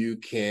you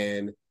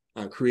can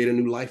create a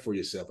new life for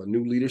yourself, a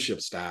new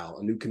leadership style,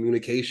 a new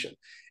communication.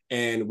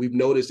 And we've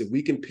noticed if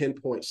we can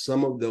pinpoint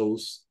some of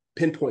those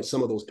pain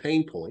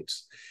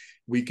points,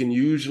 we can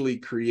usually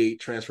create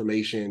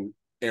transformation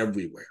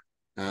everywhere.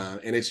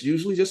 And it's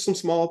usually just some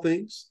small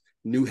things,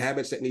 new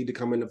habits that need to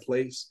come into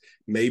place.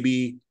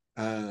 Maybe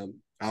I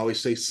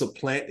always say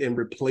supplant and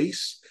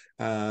replace.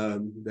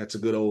 That's a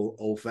good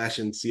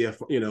old-fashioned CF,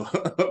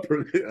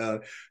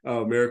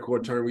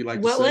 AmeriCorps term we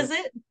like to say. What was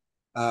it?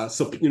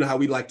 So how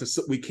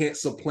we can't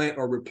supplant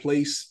or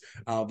replace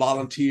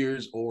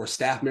volunteers or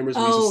staff members.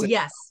 Oh,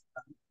 yes.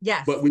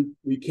 Yes. But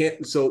we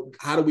can't. So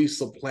how do we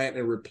supplant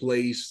and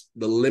replace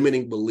the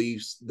limiting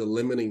beliefs, the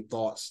limiting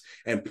thoughts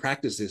and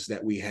practices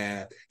that we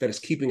have that is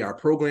keeping our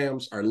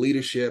programs, our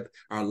leadership,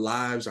 our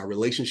lives, our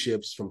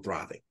relationships from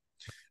thriving?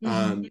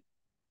 Mm-hmm.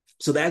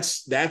 So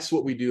that's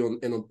what we do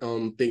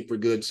on Think for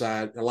Good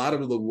side. A lot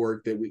of the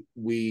work that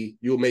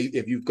you'll make,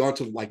 if you've gone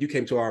to, like you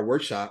came to our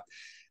workshop,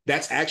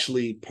 that's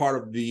actually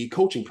part of the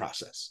coaching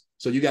process.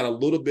 So you got a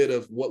little bit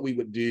of what we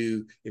would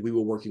do if we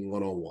were working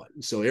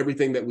one-on-one. So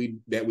everything that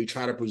we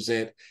try to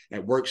present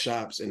at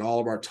workshops and all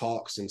of our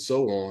talks and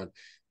so on,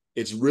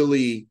 it's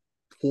really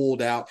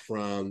pulled out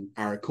from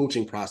our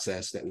coaching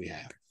process that we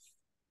have.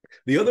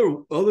 The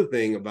other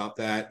thing about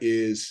that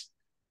is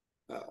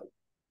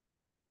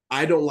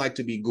I don't like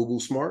to be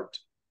Google smart,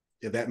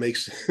 if that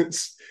makes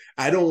sense.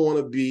 I don't want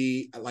to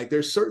be like,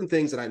 there's certain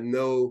things that I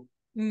know,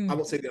 I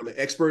won't say that I'm an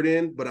expert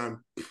in, but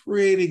I'm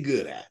pretty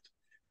good at.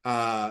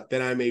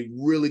 That I'm a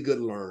really good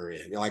learner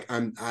in. Like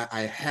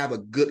I have a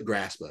good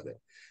grasp of it,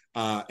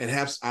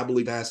 and I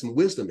believe I have some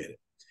wisdom in it.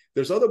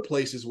 There's other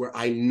places where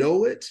I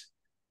know it,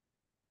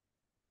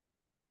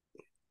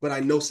 but I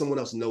know someone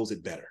else knows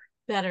it better.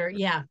 Better,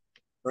 yeah.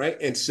 Right.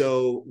 And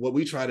so what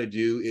we try to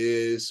do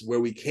is where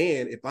we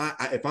can, if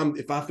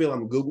I feel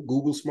I'm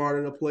Google smart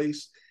in a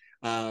place,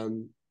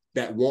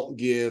 that won't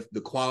give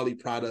the quality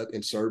product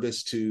and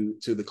service to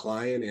the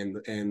client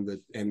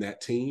and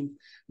that team,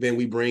 then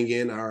we bring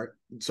in our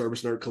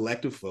Service Nerd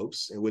Collective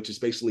folks, which is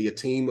basically a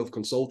team of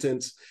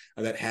consultants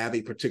that have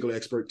a particular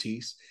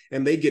expertise,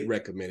 and they get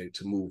recommended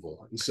to move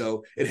on. And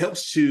so it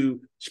helps to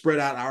spread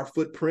out our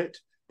footprint,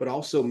 but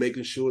also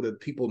making sure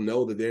that people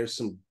know that there's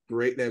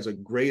a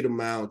great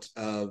amount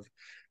of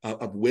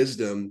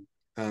wisdom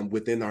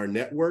within our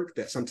network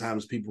that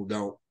sometimes people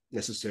don't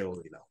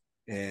necessarily know.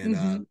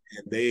 And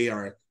they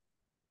are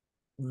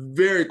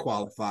very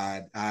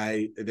qualified.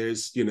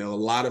 There's a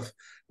lot of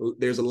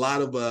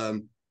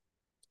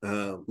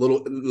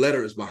little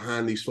letters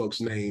behind these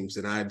folks' names,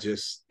 and I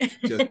just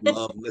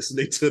love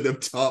listening to them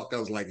talk. I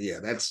was like, yeah,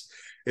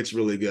 it's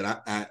really good.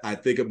 I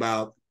think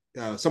about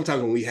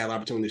sometimes when we have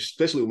opportunity,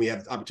 especially when we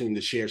have the opportunity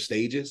to share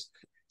stages,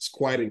 it's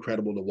quite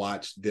incredible to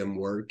watch them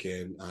work.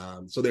 And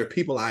so there are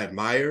people I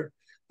admire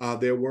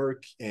their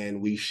work,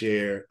 and we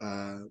share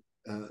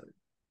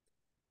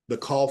the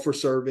call for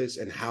service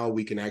and how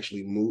we can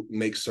actually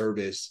make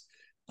service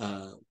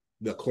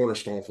the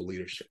cornerstone for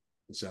leadership.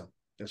 And so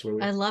that's where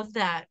I love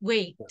that.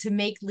 Wait, to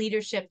make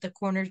leadership to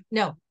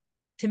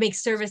make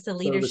service the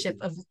leadership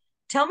of.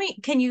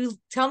 Can you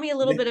tell me a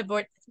little bit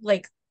about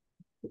like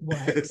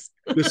what?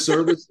 the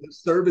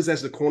service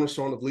as the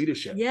cornerstone of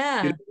leadership.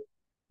 Yeah.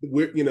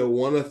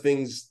 One of the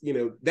things,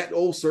 that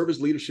old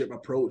service leadership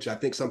approach, I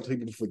think some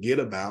people forget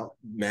about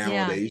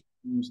nowadays.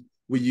 Yeah.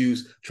 We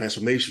use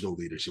transformational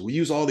leadership. We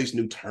use all these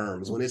new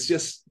terms when it's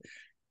just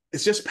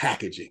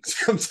packaging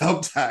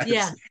sometimes.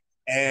 Yeah.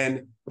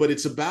 But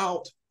it's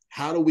about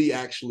how do we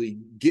actually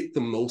get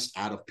the most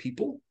out of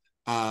people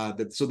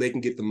so they can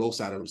get the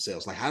most out of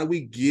themselves? Like, how do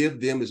we give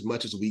them as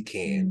much as we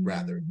can?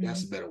 Rather,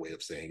 that's a better way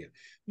of saying it.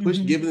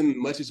 Giving them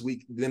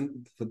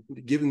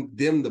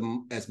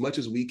as much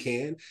as we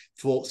can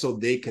so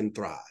they can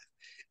thrive.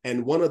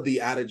 And one of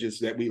the adages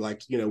that we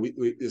like,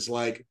 is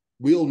like,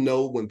 we'll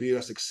know when we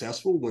are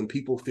successful when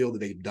people feel that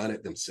they've done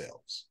it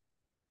themselves,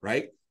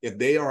 right? If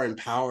they are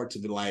empowered to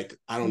be like,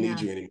 I don't need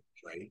you anymore,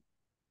 right?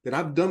 Then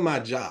I've done my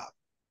job,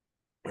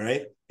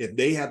 right? If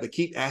they have to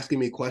keep asking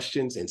me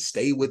questions and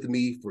stay with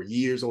me for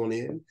years on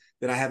end,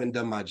 then I haven't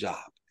done my job.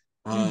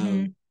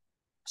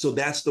 So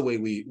that's the way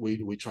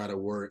we try to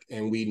work.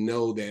 And we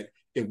know that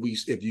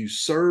if you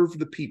serve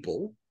the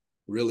people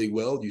really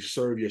well, you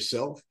serve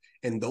yourself.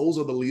 And those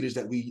are the leaders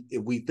that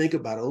if we think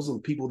about it, those are the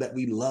people that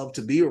we love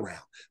to be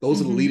around. Those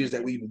are the leaders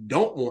that we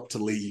don't want to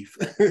leave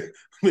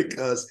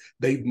because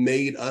they've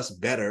made us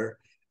better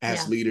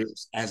as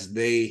leaders, as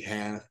they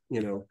have,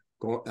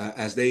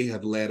 as they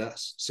have led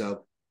us.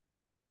 So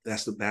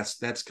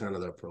that's kind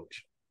of the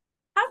approach.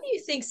 How do you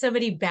think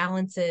somebody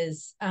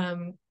balances?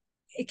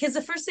 Because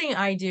the first thing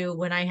I do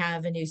when I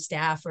have a new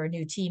staff or a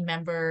new team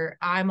member,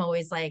 I'm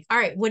always like, all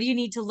right, what do you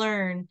need to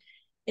learn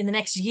in the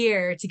next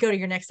year to go to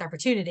your next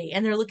opportunity?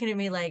 And they're looking at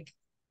me like,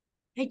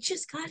 I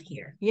just got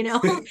here,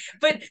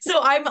 but so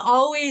I'm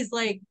always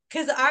like,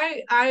 because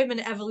I'm an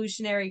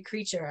evolutionary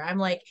creature. I'm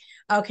like,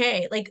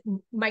 okay, like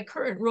my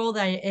current role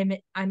that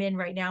I'm in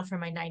right now for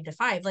my 9 to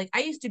 5, like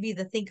I used to be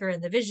the thinker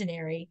and the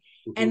visionary.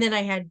 And then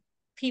I had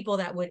people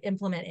that would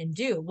implement and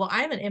do. Well,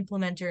 I'm an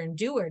implementer and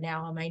doer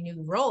now in my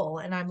new role.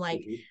 And I'm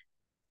like,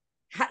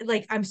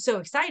 I'm so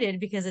excited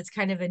because it's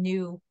kind of a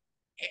new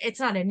it's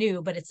not a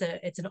new, but it's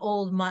an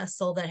old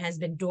muscle that has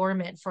been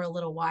dormant for a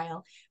little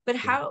while. But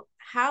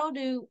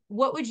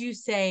what would you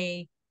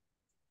say,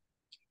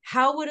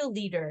 how would a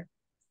leader,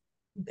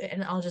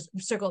 and I'll just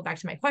circle back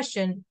to my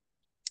question,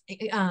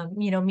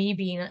 me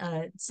being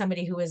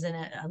somebody who was in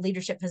a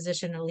leadership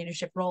position, a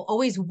leadership role,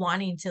 always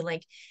wanting to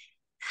like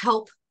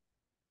help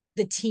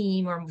the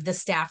team or the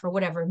staff or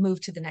whatever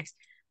move to the next.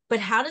 But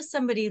how does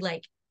somebody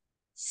like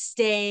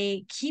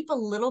keep a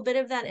little bit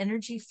of that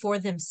energy for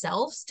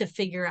themselves to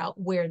figure out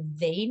where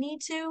they need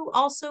to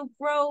also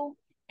grow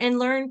and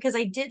learn? Because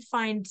I did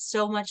find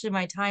so much of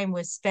my time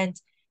was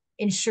spent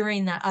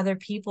ensuring that other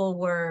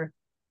people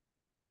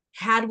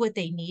had what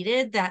they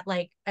needed, that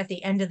like at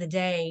the end of the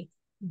day,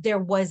 there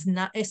was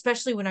not,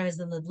 especially when I was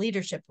in the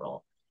leadership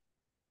role.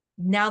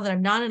 Now that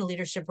I'm not in a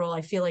leadership role,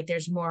 I feel like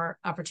there's more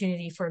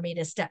opportunity for me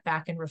to step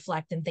back and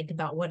reflect and think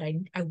about what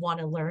I want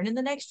to learn in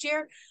the next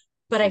year.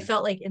 But I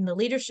felt like in the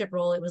leadership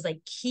role, it was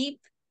like, keep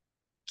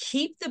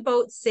the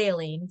boat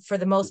sailing for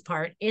the most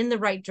part in the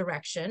right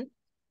direction,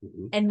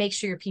 and make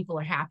sure your people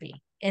are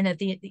happy. And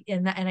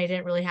and I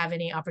didn't really have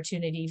any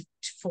opportunity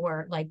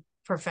for like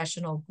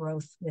professional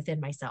growth within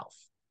myself.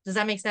 Does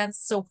that make sense?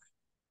 So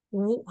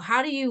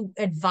how do you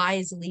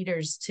advise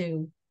leaders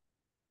to,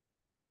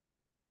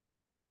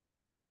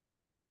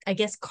 I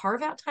guess,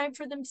 carve out time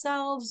for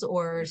themselves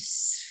or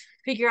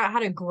figure out how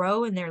to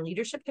grow in their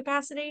leadership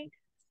capacity?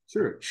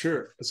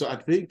 Sure. So I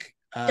think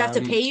do I have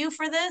to pay you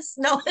for this?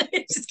 No,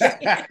 just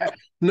kidding.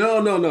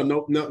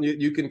 No.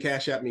 You can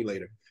cash at me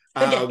later.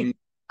 Okay.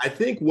 I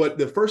think what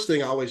the first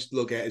thing I always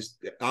look at is,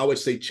 I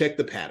always say, check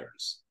the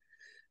patterns.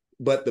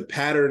 But the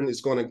pattern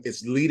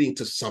it's leading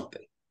to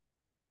something,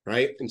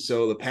 right? And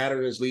so the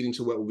pattern is leading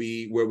to where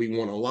we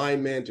want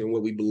alignment and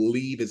what we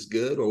believe is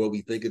good or what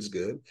we think is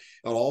good,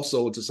 and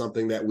also to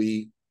something that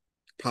we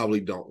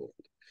probably don't want.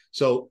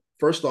 So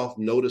first off,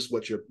 notice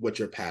what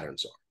your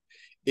patterns are.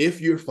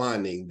 If you're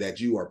finding that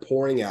you are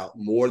pouring out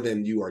more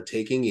than you are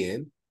taking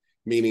in,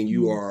 meaning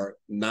you are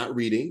not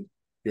reading,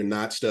 you're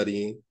not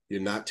studying,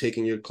 you're not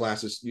taking your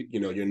classes,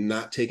 you're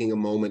not taking a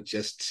moment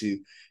just to,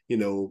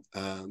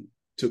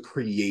 to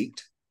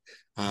create,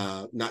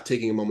 not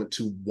taking a moment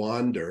to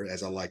wander,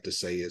 as I like to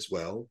say as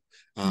well,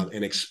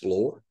 and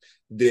explore,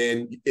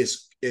 then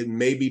it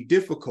may be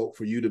difficult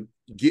for you to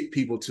get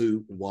people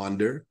to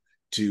wander,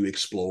 to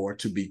explore,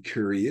 to be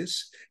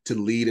curious, to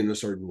lead in a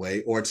certain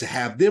way, or to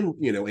have them,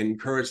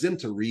 encourage them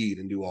to read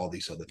and do all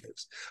these other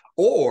things.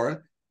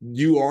 Or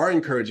you are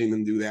encouraging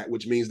them to do that,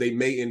 which means they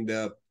may end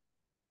up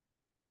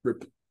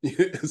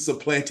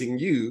supplanting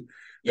you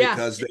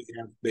because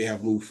they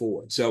have moved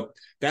forward. So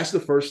that's the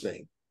first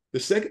thing. The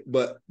second,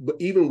 but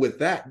even with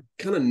that,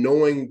 kind of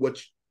knowing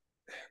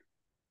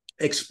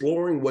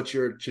exploring what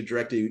your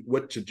trajectory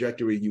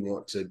you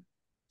want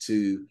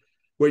to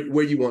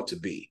where you want to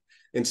be.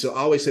 And so I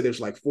always say there's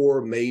like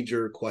 4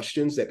 major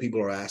questions that people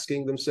are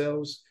asking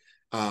themselves.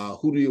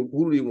 Who are you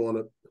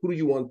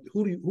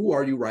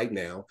right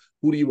now?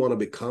 Who do you want to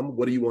become?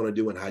 What do you want to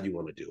do, and how do you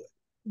want to do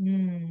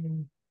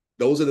it?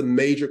 Those are the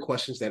major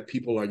questions that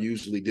people are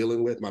usually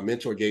dealing with. My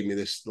mentor gave me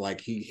this,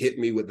 like he hit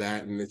me with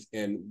that,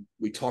 and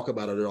we talk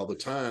about it all the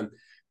time.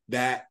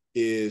 That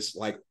is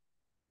like,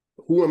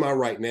 who am I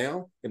right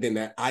now? And then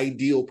that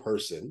ideal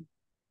person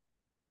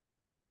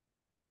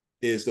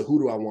is who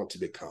do I want to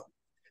become?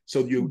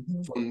 So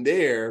from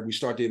there, we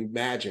start to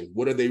imagine,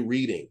 what are they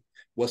reading?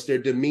 What's their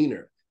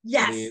demeanor?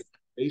 Yes. I mean,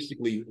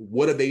 basically,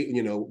 what are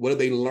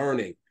they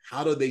learning?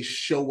 How do they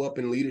show up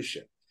in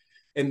leadership?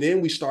 And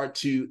then we start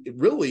to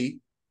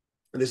really,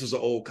 and this is an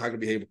old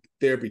cognitive behavioral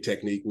therapy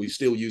technique, we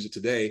still use it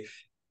today.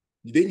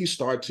 Then you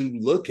start to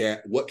look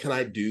at, what can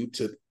I do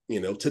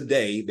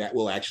today that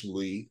will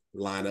actually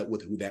line up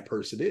with who that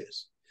person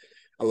is?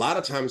 A lot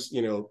of times,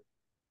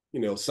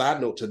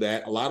 side note to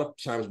that, a lot of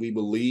times we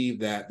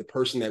believe that the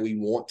person that we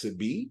want to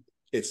be,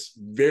 it's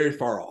very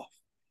far off.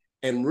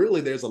 And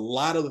really, there's a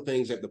lot of the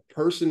things that the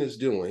person is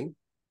doing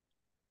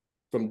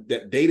from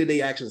that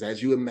day-to-day actions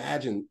as you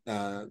imagine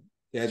them,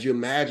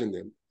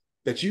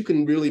 that you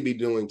can really be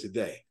doing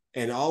today.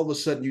 And all of a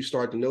sudden you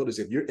start to notice,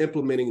 if you're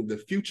implementing the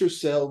future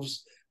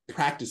selves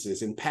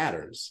practices and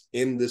patterns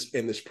in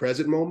this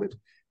present moment,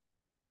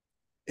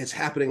 it's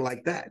happening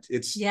like that.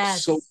 It's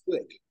so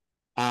quick.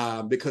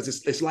 Because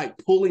it's like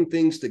pulling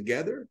things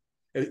together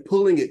and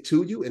pulling it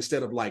to you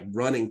instead of like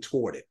running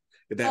toward it,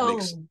 if that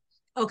makes sense.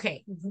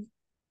 Okay.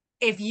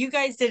 If you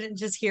guys didn't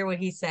just hear what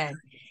he said,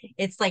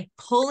 it's like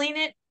pulling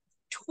it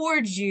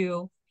towards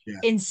you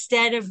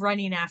instead of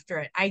running after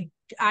it.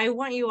 I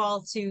want you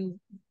all to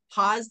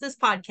pause this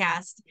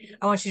podcast.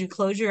 I want you to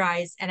close your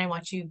eyes, and I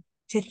want you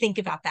to think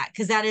about that,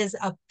 because that is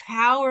a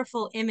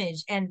powerful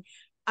image. And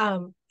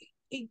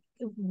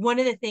one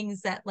of the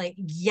things that, like,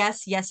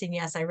 yes, and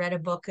yes, I read a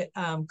book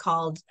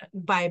called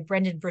by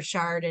Brendan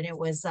Burchard, and it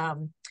was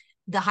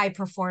the high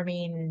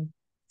performing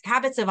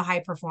habits of a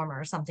high performer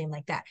or something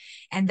like that.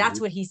 And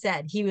that's what he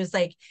said. He was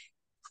like,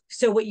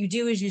 so what you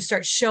do is you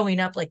start showing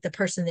up like the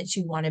person that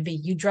you want to be.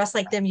 You dress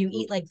like them, you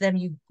eat like them,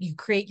 you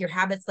create your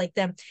habits like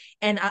them.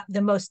 And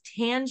the most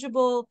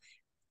tangible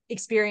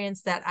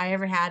experience that I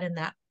ever had in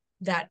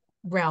that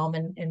realm,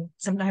 and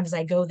sometimes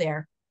I go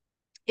there,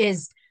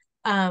 is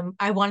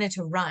I wanted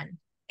to run.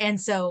 And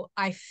so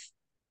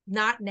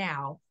not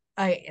now,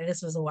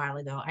 this was a while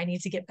ago. I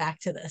need to get back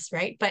to this,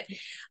 right? But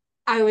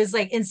I was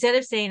like, instead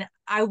of saying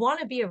I want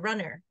to be a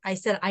runner, I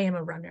said I am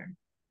a runner.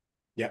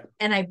 Yeah.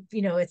 And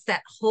it's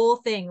that whole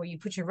thing where you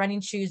put your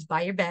running shoes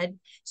by your bed,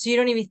 so you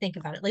don't even think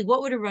about it. Like,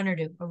 what would a runner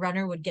do? A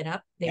runner would get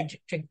up, they would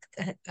drink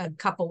a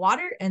cup of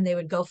water, and they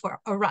would go for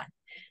a run.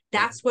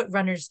 That's what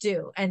runners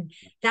do. And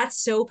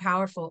that's so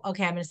powerful.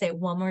 Okay, I'm going to say it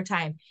one more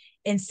time.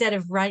 Instead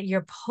of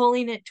you're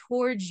pulling it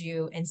towards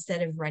you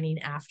instead of running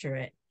after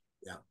it.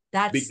 Yeah.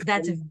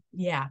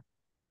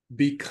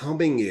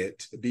 Becoming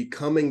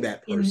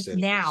that person.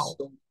 Now.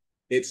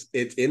 It's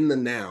in the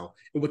now.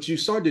 And what you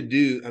start to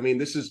do, I mean,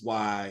 this is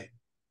why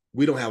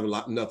we don't have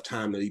enough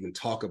time to even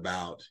talk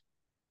about.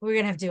 We're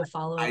going to have to do a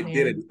follow-up.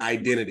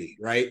 Identity,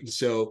 right?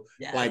 So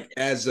like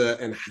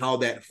and how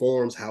that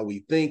forms how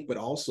we think, but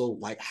also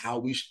like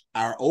how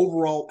our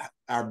overall,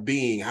 our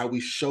being, how we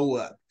show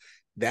up.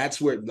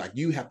 That's where like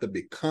you have to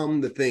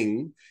become the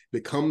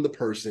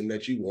person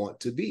that you want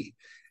to be.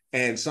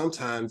 And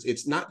sometimes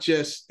it's not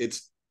just,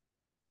 it's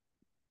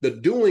the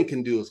doing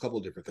can do a couple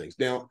of different things.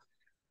 Now,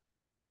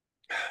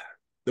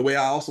 the way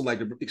I also like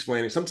to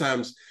explain it,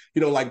 sometimes,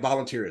 like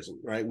volunteerism,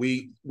 right?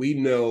 We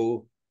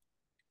know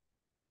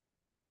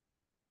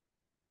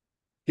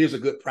here's a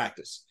good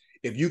practice.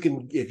 If you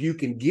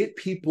can get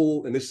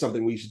people, and this is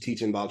something we should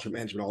teach in volunteer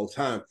management all the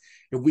time,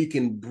 if we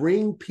can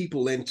bring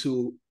people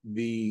into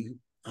the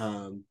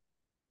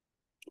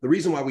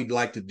reason why we'd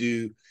like to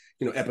do,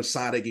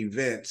 episodic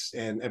events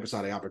and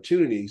episodic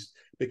opportunities,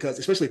 because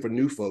especially for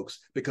new folks,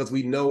 because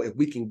we know if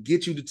we can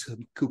get you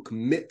to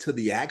commit to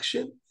the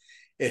action,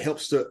 it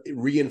helps to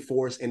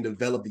reinforce and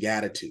develop the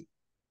attitude.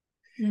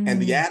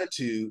 And the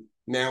attitude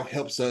now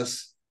helps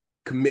us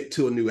commit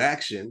to a new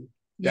action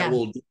that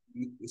will,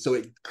 so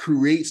it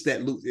creates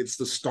that loop. It's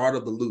the start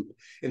of the loop.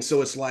 And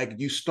so it's like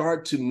you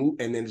start to move,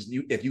 and then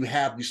you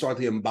start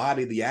to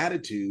embody the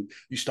attitude,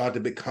 you start to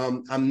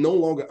become, I'm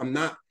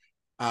not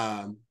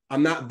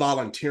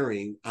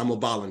volunteering, I'm a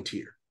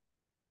volunteer.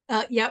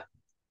 Yep.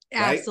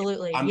 Right?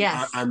 Absolutely.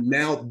 Yes. I'm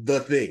now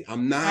the thing.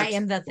 I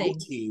am the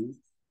thing.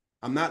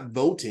 I'm not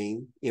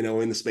voting,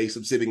 in the space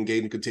of civic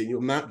engagement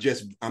continuum.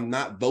 I'm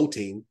not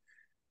voting.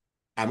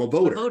 I'm a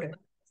voter. A voter.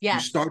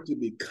 Yes. You start to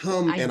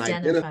become and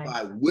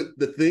identify with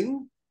the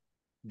thing.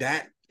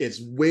 That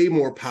is way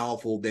more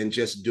powerful than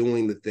just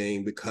doing the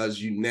thing, because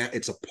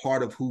it's a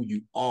part of who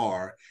you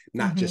are,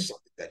 not just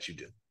something that you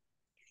do.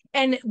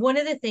 And one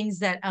of the things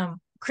that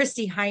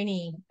Christy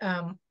Heine,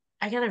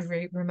 I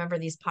gotta remember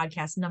these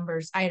podcast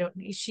numbers.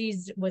 She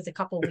was a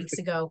couple of weeks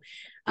ago.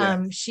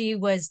 She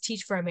was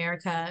Teach for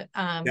America.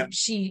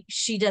 She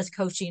does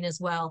coaching as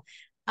well.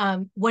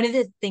 One of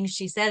the things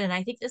she said, and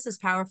I think this is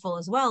powerful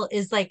as well,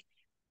 is like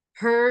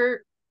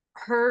her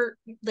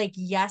like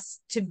yes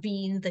to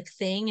being the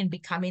thing and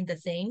becoming the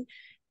thing.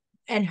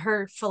 And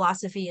her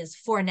philosophy is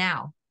for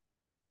now,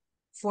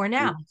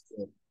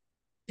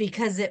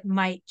 because it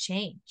might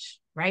change,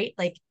 right?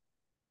 Like,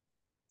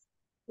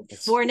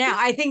 for now.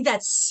 I think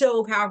that's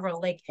so powerful.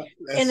 Like,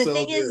 and the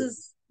thing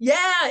is,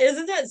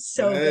 isn't that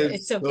so good?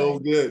 It's so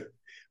good.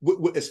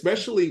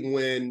 Especially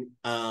when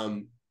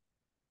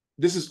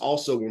this is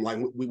also when like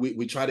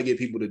we try to get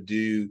people to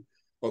do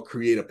or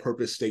create a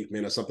purpose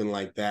statement or something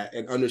like that,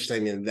 and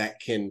understanding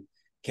that can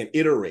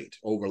iterate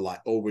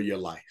over your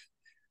life.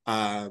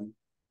 Because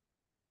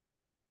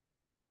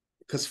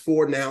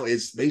for now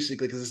is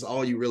basically because it's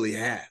all you really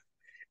have.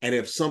 And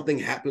if something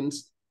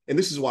happens, and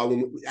this is why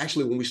when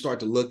we start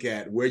to look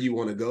at where you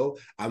want to go,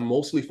 I'm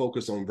mostly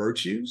focused on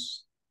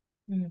virtues,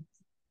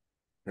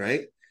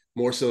 right?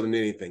 More so than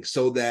anything,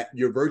 so that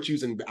your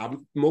virtues, and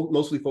I'm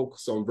mostly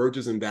focused on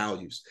virtues and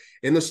values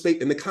in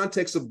the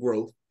context of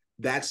growth.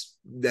 That's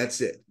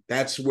it.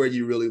 That's where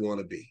you really want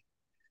to be.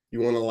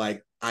 You want to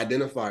like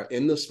identify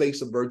in the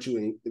space of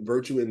virtue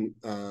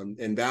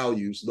and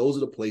values. Those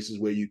are the places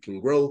where you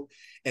can grow.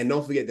 And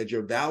don't forget that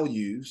your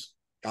values,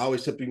 I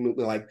always tell people,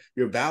 like,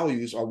 your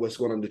values are what's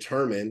going to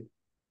determine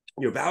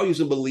your values,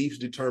 and beliefs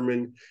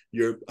determine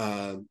your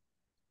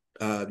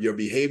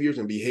behaviors,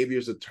 and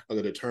behaviors are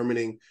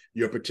determining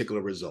your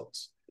particular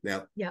results.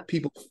 Now,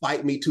 people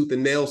fight me tooth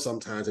and nail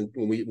sometimes, and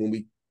when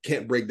we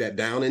can't break that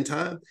down in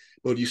time,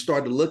 but if you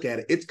start to look at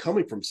it, it's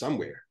coming from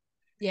somewhere.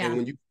 Yeah. And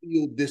when you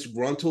feel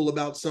disgruntled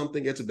about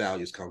something, it's a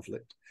values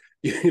conflict.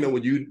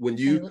 When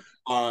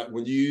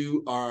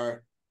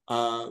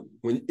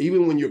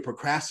you're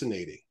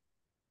procrastinating,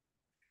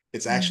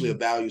 it's actually a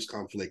values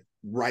conflict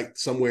right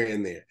somewhere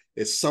in there.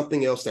 It's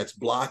something else that's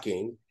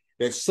blocking,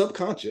 that's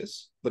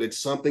subconscious, but it's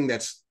something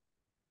that's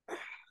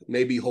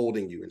maybe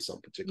holding you in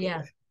some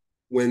particular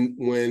way.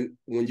 When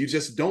you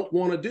just don't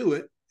want to do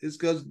it, it's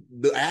because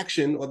the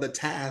action or the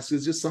task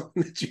is just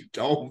something that you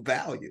don't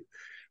value,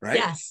 right?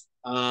 Yes.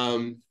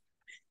 Or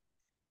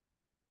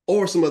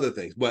some other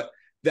things. But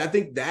I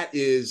think that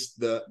is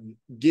the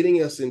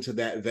getting us into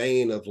that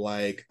vein of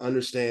like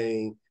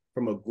understanding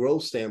from a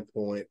growth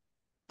standpoint,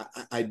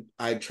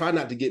 I try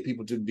not to get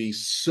people to be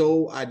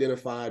so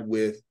identified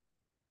with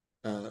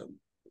a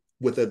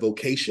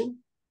vocation,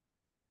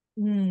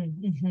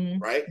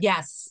 right?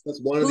 Yes. That's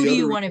one of Who the do other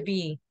you want to reasons.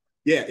 be?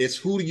 Yeah, it's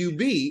who do you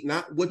be,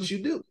 not what you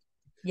do,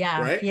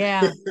 Yeah. right?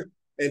 Yeah.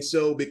 And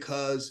so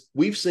because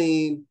we've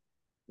seen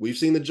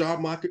the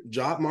job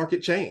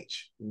market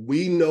change.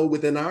 We know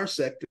within our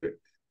sector,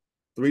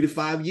 3 to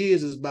 5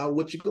 years is about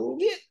what you're gonna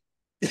get.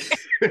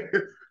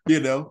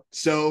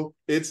 So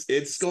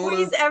it's gonna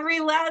Squeeze every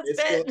last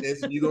bit.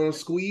 you're gonna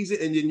squeeze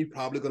it, and then you're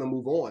probably gonna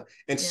move on.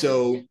 And Yeah.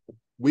 so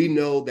we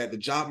know that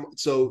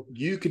so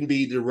you can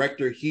be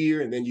director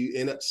here, and then you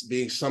end up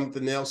being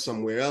something else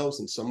somewhere else,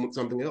 and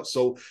something else.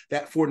 So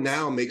that for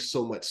now makes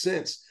so much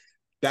sense.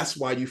 That's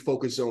why you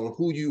focus on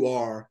who you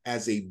are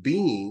as a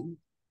being.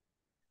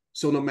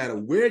 So no matter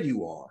where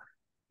you are,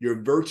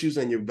 your virtues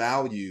and your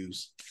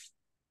values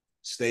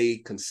stay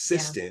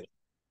consistent.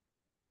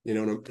 Yeah.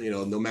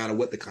 No matter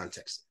what the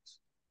context is.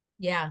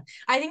 Yeah,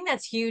 I think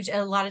that's huge.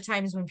 A lot of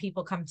times when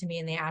people come to me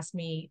and they ask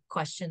me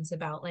questions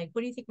about like,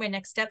 what do you think my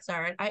next steps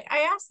are?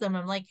 I ask them,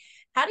 I'm like,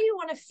 how do you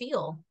want to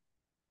feel?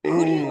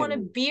 Who do you want to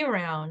be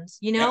around?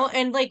 Yeah.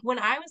 And like when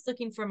I was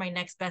looking for my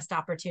next best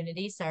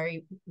opportunity,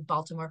 sorry,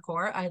 Baltimore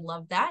Core, I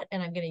love that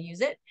and I'm going to use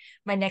it.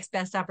 My next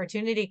best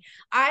opportunity.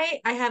 I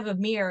have a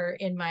mirror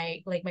in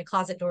my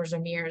closet doors are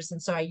mirrors.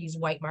 And so I use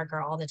white marker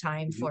all the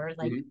time for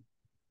like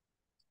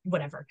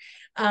whatever.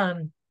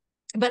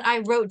 But I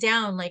wrote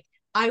down like,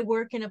 I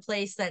work in a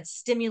place that's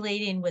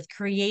stimulating with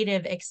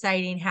creative,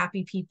 exciting,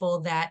 happy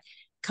people that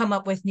come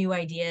up with new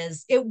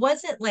ideas. It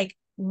wasn't like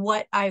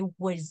what I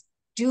was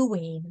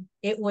doing,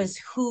 it was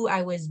who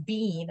I was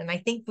being. And I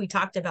think we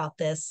talked about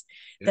this,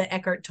 that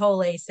Eckhart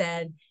Tolle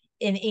said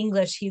in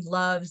English, he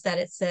loves that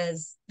it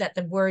says that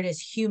the word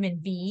is human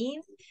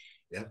being.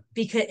 Yeah.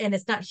 And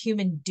it's not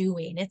human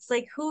doing. It's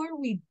like, who are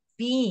we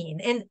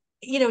being? And,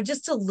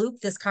 just to loop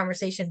this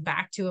conversation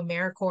back to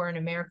AmeriCorps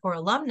and AmeriCorps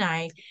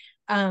alumni,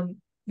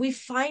 we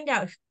find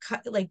out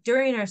like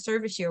during our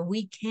service year,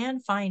 we can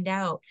find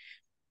out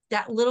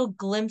that little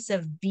glimpse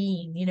of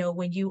being,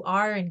 when you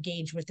are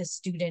engaged with a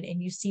student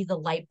and you see the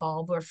light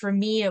bulb. Or for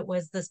me, it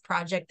was this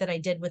project that I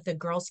did with the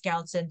Girl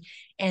Scouts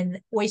and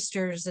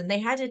oysters, and they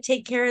had to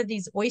take care of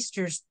these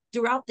oysters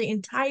throughout the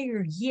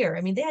entire year.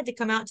 I mean, they had to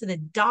come out to the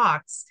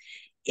docks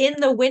in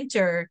the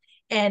winter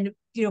and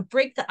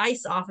break the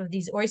ice off of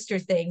these oyster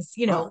things.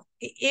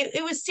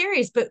 It was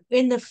serious. But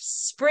in the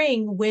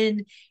spring,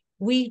 when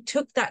we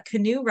took that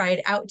canoe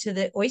ride out to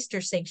the oyster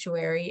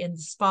sanctuary in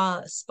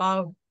the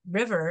Spa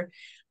River,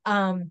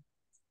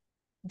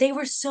 they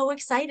were so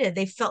excited.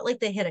 They felt like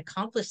they had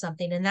accomplished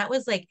something. And that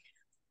was like,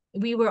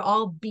 we were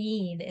all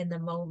being in the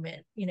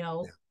moment,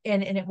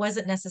 and it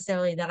wasn't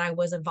necessarily that I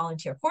was a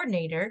volunteer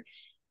coordinator.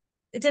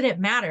 It didn't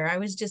matter. I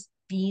was just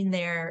being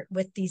there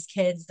with these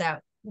kids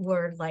that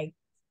were like,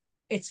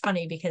 it's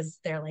funny because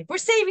they're like, we're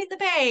saving the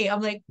bay.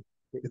 I'm like,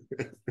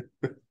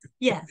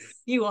 yes,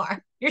 you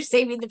are. You're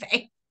saving the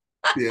bay.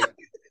 Yeah.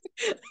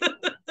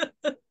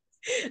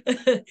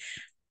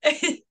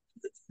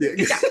 Yeah.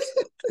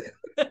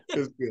 That's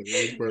good.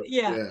 That's perfect.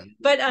 Yeah.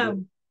 But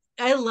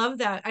I love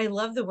that. I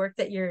love the work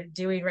that you're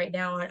doing right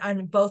now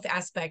on both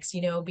aspects,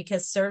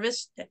 because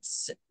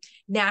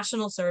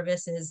national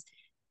service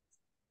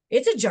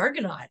it's a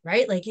juggernaut,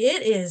 right? Like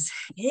it's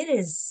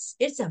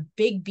a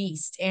big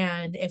beast.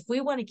 And if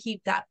we want to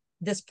keep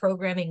this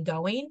programming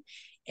going,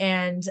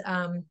 and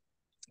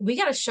we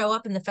got to show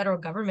up in the federal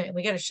government,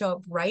 we got to show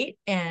up right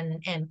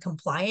and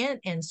compliant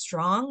and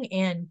strong.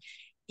 And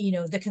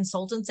the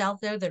consultants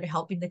out there that are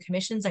helping the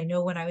commissions. I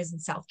know when I was in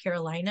South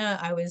Carolina,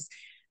 I was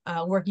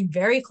working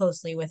very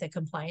closely with a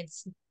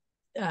compliance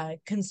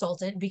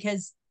consultant,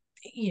 because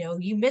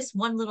you miss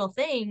one little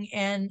thing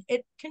and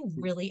it can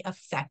really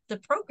affect the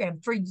program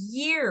for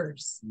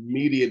years.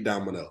 Immediate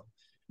domino.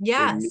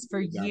 Yes, for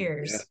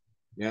years.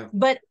 Yeah.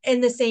 But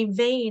in the same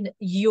vein,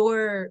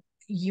 your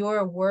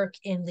work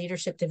in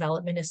leadership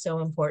development is so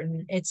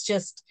important. It's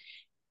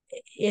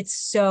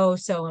so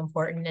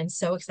important and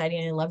so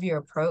exciting. I love your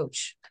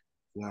approach.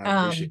 Well,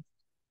 I appreciate it.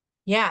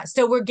 Yeah.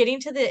 So we're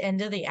getting to the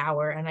end of the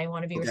hour and I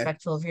want to be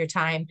respectful of your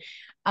time.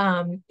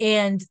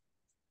 And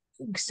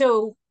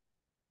so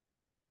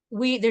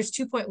there's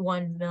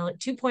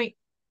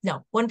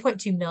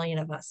 1.2 million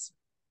of us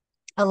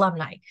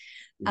alumni.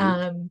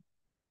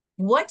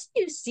 What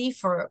do you see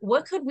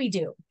what could we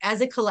do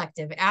as a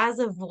collective, as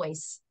a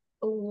voice?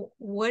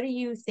 What do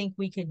you think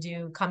we could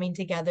do coming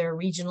together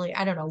regionally?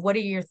 I don't know. What are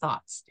your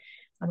thoughts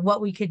on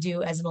what we could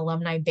do as an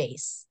alumni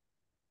base?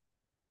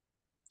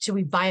 Should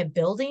we buy a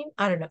building?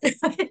 I don't know.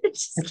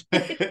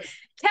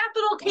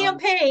 Capital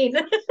campaign.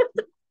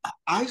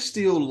 I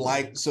still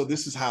like, so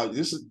this is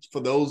for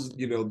those,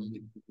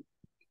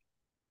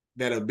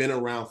 that have been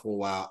around for a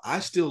while. I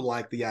still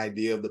like the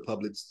idea of the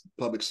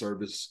public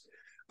service,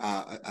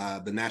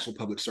 the National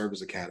Public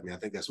Service Academy. I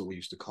think that's what we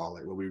used to call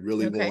it, where we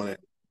really wanted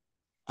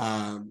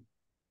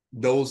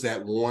those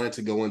that wanted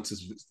to go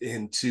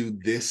into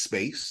this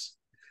space,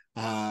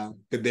 that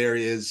there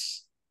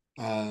is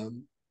a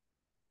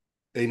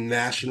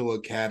national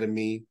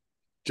academy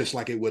just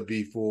like it would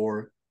be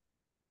for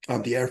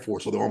the Air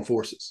Force or the Armed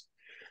Forces.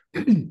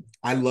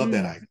 I love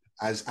that idea.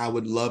 I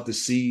would love to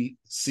see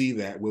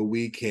that where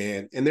we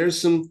can, and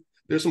there's some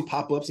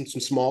pop-ups and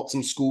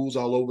some schools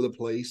all over the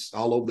place,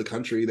 all over the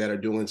country that are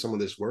doing some of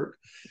this work.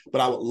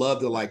 But I would love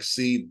to like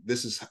see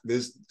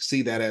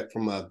that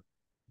from a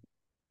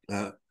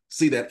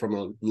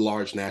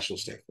large national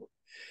standpoint.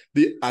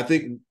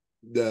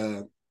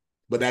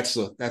 But that's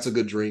a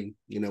good dream.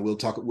 We'll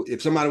talk,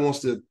 if somebody wants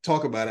to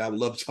talk about it, I would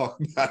love to talk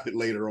about it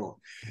later on.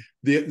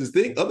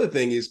 Other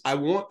thing is I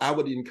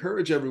would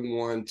encourage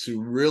everyone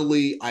to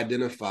really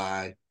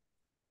identify.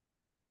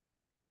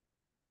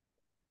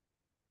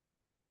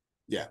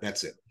 Yeah,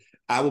 that's it.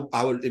 I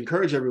would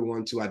encourage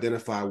everyone to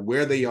identify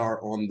where they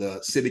are on the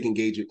civic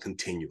engagement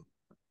continuum.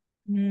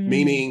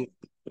 Meaning,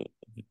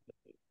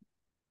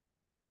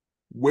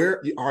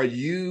 where are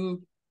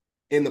you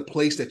in the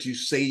place that you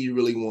say you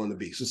really want to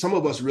be? So some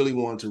of us really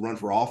want to run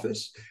for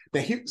office.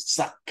 Now, here,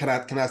 can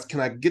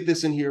I get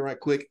this in here right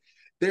quick?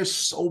 There's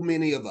so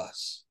many of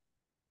us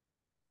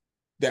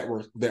that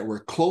were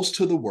close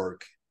to the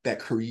work, that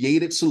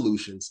created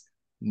solutions,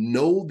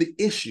 know the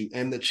issue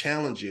and the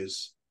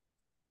challenges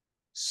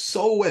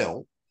so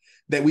well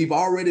that we've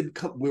already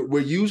become. We're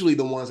usually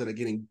the ones that are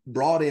getting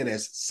brought in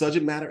as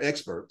subject matter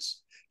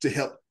experts to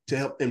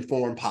help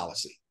inform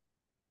policy.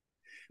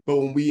 But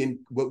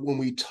when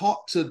we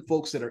talk to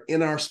folks that are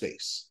in our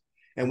space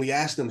and we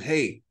ask them,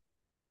 hey,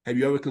 have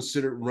you ever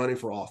considered running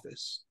for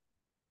office?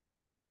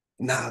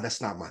 Nah, that's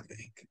not my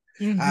thing.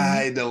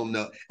 I don't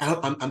know.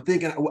 I'm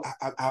thinking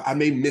I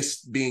may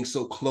miss being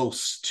so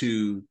close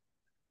to,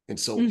 and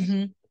so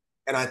on.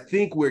 And I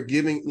think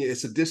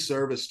it's a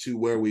disservice to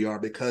where we are,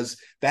 because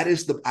I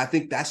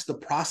think that's the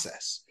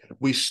process.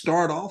 We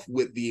start off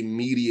with the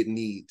immediate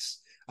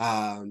needs,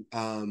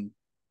 doing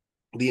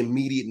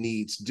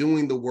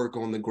the work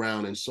on the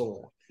ground and so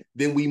on.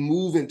 Then we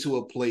move into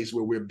a place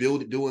where we're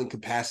doing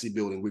capacity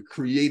building. We're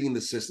creating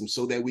the system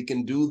so that we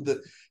can do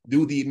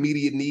the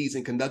immediate needs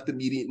and conduct the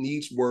immediate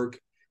needs work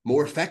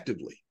more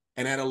effectively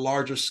and at a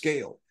larger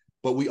scale.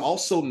 But we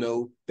also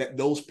know that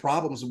those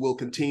problems will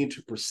continue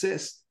to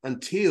persist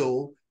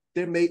until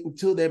there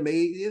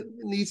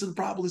needs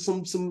probably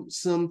some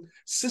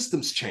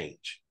systems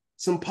change,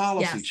 some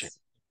policy change.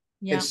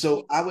 Yeah. And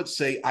so I would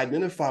say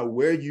identify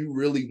where you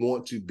really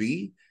want to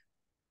be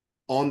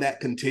on that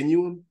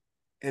continuum,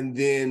 and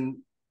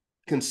then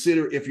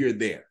consider if you're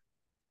there.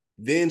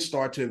 Then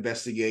start to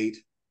investigate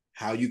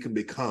how you can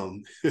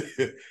become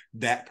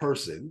that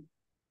person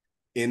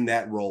in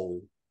that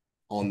role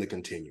on the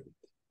continuum.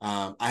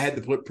 I had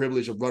the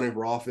privilege of running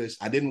for office.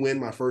 I didn't win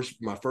my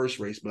first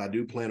race, but I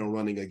do plan on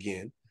running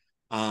again,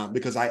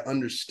 because I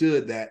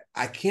understood that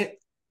I can't.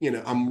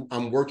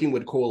 I'm working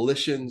with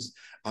coalitions.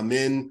 I'm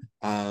in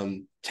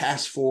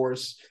task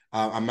force.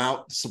 I'm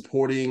out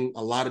supporting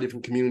a lot of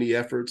different community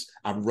efforts.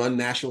 I've run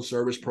national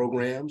service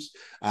programs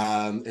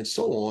and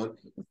so on.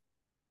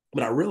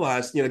 But I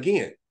realized,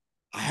 again,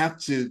 I have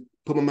to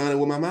put my mind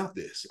where my mouth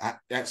is.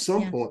 At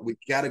some point, we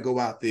got to go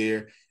out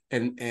there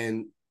and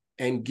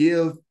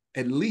give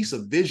at least a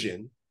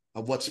vision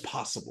of what's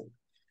possible,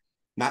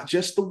 not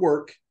just the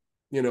work,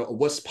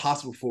 what's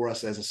possible for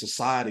us as a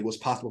society, what's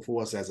possible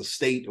for us as a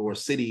state or a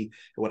city,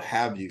 or what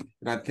have you.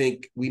 And I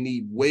think we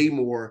need way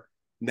more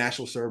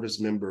national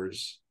service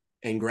members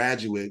and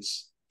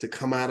graduates to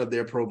come out of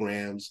their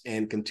programs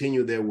and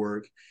continue their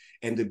work,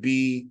 and to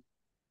be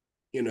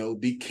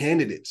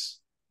candidates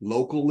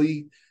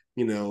locally,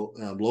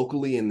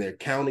 locally in their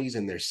counties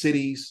and their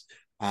cities,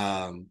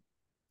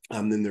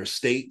 in their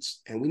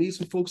states. And we need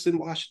some folks in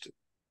Washington.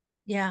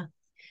 Yeah.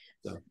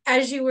 So.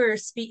 As you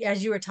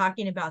were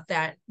talking about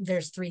that,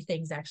 there's three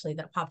things actually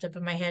that popped up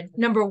in my head.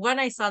 Number one,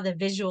 I saw the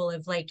visual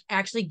of like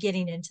actually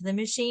getting into the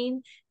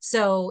machine.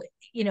 So,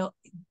 not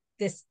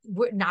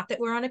that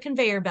we're on a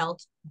conveyor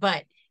belt,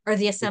 or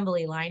the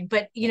assembly line,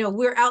 but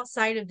we're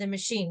outside of the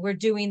machine. We're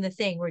doing the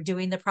thing. We're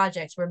doing the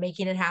projects. We're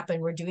making it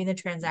happen. We're doing the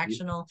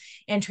transactional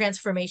and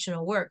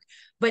transformational work.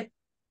 But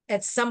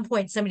at some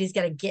point, somebody's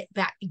got to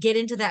get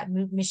into that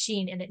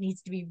machine, and it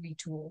needs to be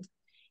retooled.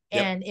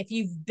 And if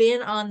you've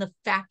been on the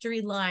factory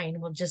line,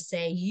 we'll just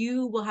say,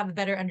 you will have a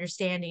better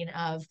understanding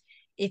of,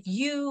 if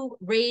you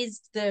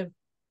raised the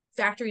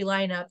factory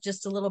line up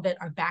just a little bit,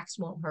 our backs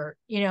won't hurt,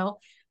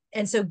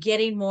 And so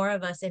getting more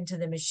of us into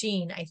the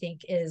machine, I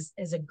think is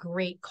a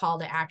great call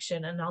to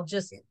action. And I'll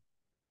just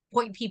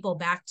point people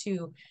back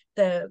to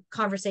the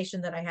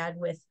conversation that I had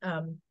with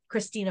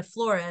Christina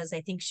Flores.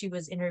 I think she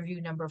was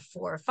interview number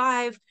 4 or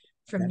 5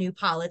 from New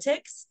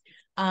Politics.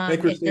 Hey,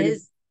 Christina.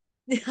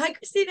 Hi,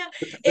 Christina.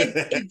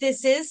 If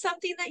this is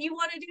something that you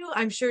want to do,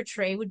 I'm sure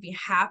Trey would be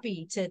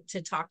happy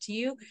to talk to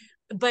you,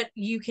 but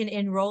you can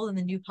enroll in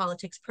the New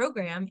Politics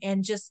program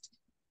and just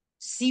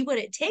see what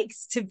it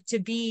takes to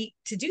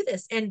do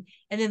this. And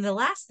then the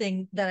last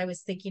thing that I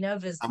was thinking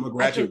of is, I'm a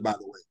graduate, by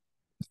the way.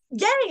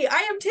 Yay,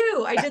 I am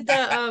too. I did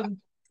the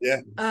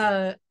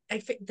I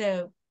think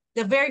the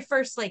very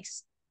first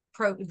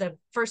the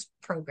first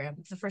program,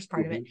 the first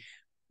part of it.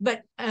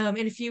 But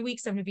in a few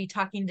weeks, I'm going to be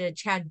talking to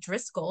Chad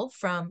Driscoll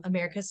from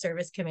America's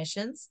Service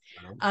Commissions.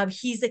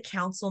 He's a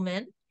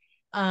councilman.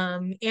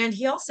 And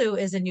he also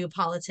is a new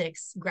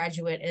politics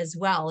graduate as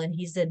well. And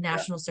he's a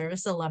national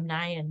service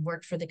alumni and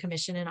worked for the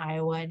commission in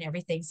Iowa and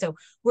everything. So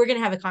we're going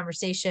to have a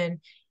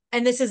conversation.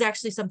 And this is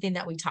actually something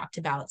that we talked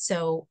about.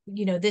 So,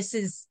 this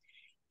is,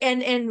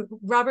 and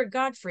Robert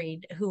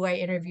Gottfried, who I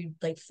interviewed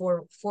like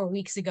four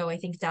weeks ago, I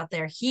think is out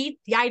there. I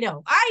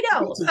know.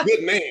 Some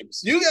good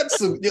names. You got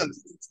some.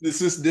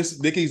 This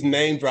Nikki's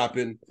name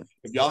dropping.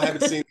 If y'all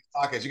haven't seen the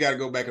podcast, you got to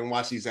go back and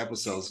watch these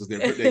episodes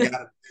because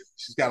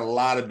she's got a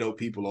lot of dope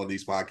people on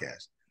these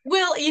podcasts.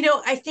 Well,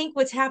 I think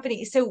what's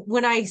happening. So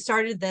when I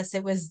started this,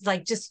 it was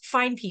like just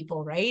find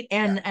people, right?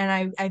 And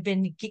I've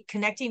been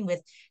connecting with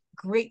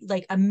great,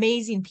 like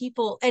amazing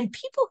people and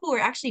people who are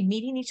actually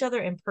meeting each other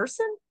in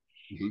person.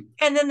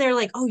 And then they're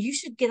like, oh, you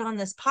should get on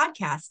this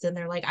podcast. And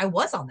they're like, I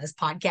was on this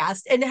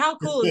podcast. And how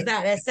cool is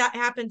that? That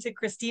happened to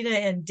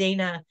Christina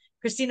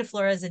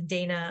Flores and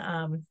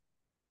Dana.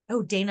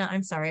 Dana,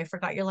 I'm sorry, I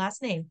forgot your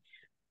last name.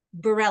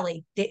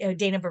 Borelli,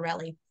 Dana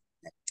Borelli.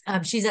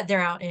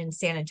 They're out in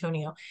San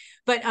Antonio.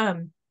 But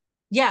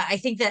I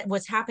think that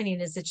what's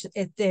happening is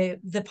that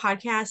the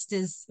podcast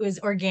is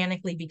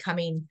organically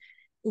becoming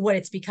what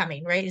it's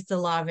becoming, right? It's the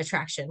law of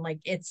attraction. Like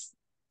it's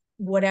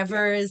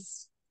whatever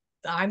is,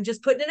 I'm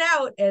just putting it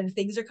out and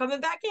things are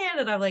coming back in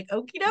and I'm like,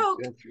 okie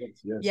doke.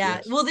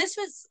 Yes. Well, this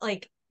was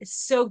like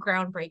so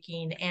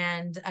groundbreaking.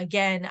 And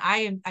again,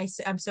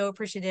 I'm so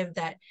appreciative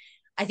that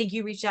I think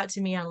you reached out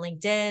to me on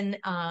LinkedIn.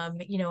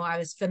 I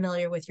was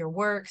familiar with your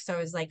work. So I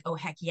was like, oh,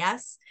 heck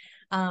yes.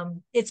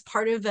 It's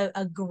part of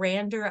a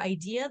grander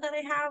idea that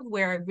I have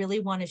where I really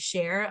want to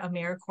share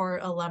AmeriCorps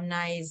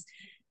alumni's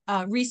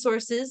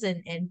resources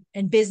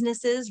and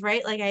businesses,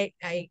 right? Like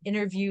I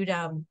interviewed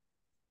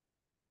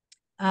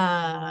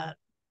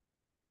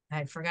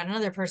I forgot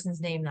another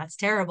person's name. That's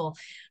terrible.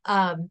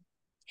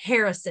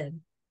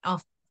 Harrison.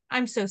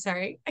 I'm so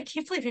sorry. I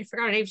can't believe I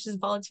forgot her name. She's a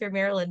volunteer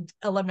Maryland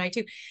alumni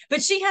too,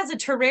 but she has a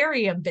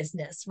terrarium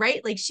business, right?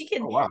 Like she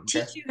can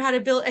teach you how to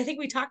build. I think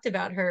we talked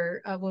about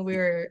her when we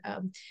were,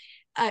 and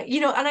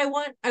I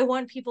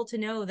want people to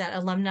know that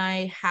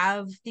alumni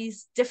have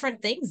these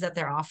different things that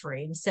they're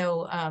offering.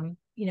 So,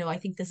 I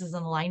think this is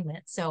an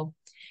alignment. So,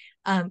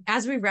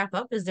 as we wrap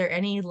up, is there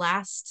any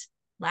last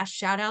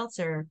shout outs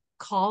or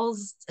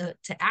calls to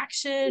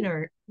action,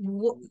 or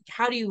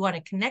how do you want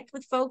to connect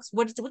with folks?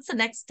 What's the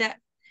next step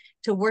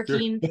to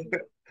working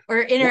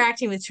or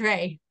interacting with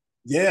Trey?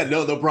 Yeah,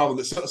 no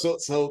problem.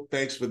 So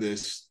thanks for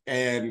this.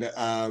 And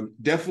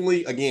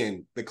definitely,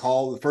 again,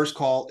 the first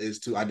call is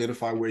to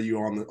identify where you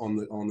are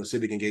on the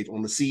civic engagement,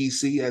 on the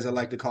CEC, as I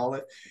like to call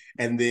it,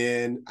 and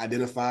then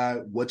identify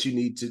what you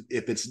need to,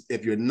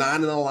 if you're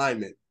not in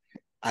alignment,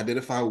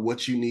 identify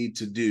what you need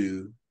to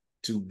do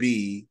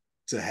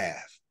to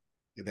have,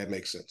 if that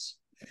makes sense.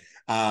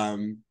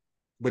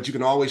 But you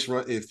can always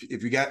run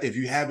if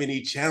you have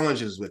any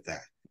challenges with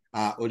that.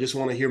 Or just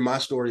want to hear my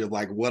story of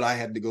like what I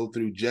had to go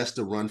through just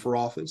to run for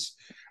office,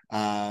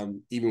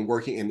 even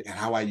working and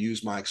how I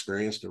use my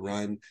experience to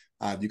run.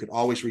 You can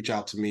always reach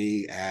out to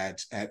me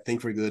at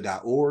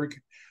thinkforgood.org.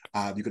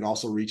 You can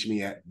also reach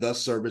me at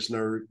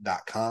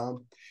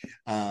theservicenerd.com.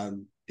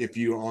 If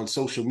you're on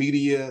social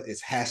media,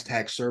 it's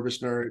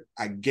 #ServiceNerd.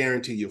 I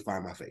guarantee you'll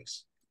find my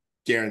face.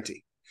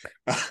 Guarantee.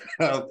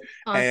 Awesome.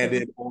 And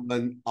then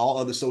on all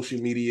other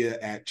social media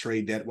at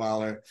Trey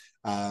Deadwyler.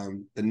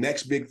 The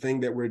next big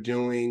thing that we're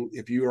doing,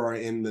 if you are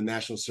in the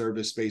national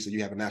service space and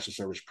you have a national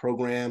service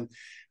program,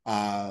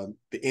 the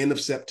end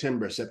of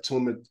September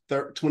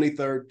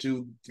 23rd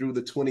through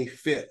the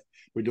 25th,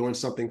 we're doing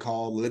something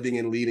called Living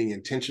and Leading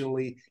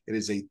Intentionally. It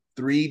is a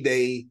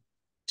 3-day,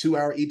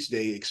 2-hour each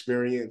day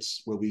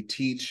experience where we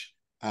teach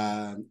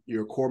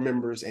your core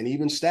members and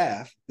even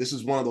staff. This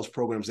is one of those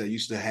programs that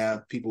used to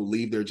have people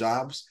leave their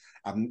jobs.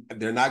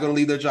 They're not going to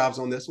leave their jobs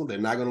on this one. They're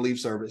not going to leave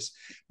service,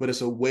 but it's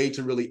a way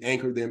to really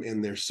anchor them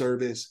in their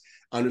service,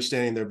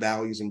 understanding their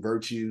values and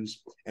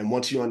virtues. And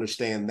once you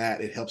understand that,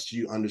 it helps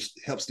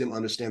them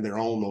understand their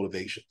own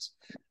motivations.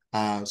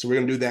 So we're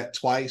going to do that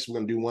twice. We're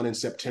going to do one in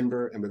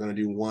September and we're going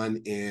to do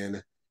one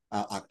in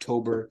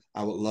October.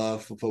 I would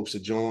love for folks to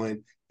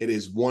join. It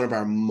is one of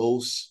our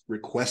most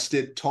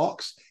requested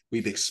talks.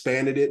 We've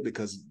expanded it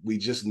because we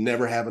just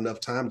never have enough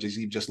time,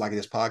 just like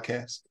this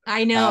podcast.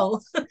 I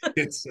know.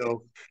 And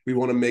so we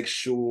want to make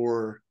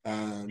sure,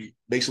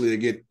 basically,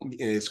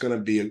 it's going to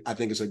be, I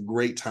think it's a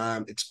great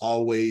time. It's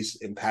always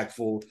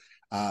impactful.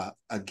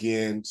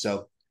 Again,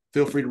 so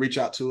feel free to reach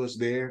out to us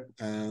there.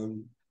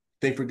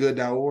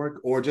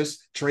 thinkforgood.org or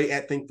just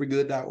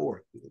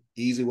Trey@thinkforgood.org.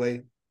 Easy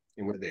way,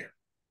 and we're there.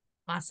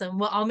 Awesome.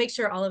 Well, I'll make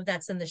sure all of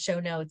that's in the show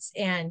notes.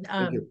 And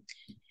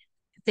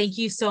thank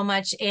you so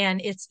much. And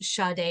it's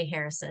Sade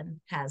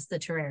Harrison has the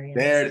terrarium.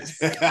 There it is.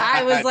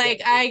 I was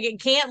like, I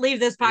can't leave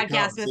this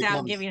podcast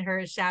without giving her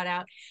a shout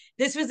out.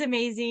 this was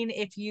amazing.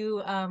 If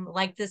you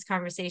like this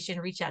conversation,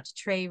 reach out to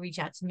Trey, reach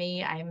out to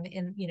me. I'm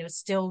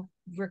still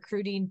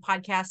recruiting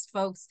podcast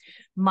folks.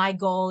 My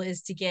goal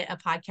is to get a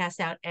podcast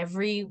out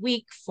every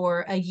week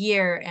for a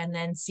year and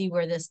then see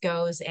where this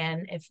goes.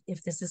 And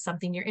if this is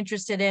something you're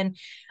interested in,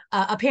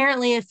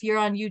 apparently if you're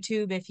on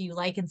YouTube, if you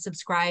like and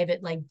subscribe,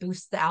 it like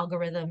boosts the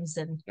algorithms,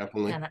 and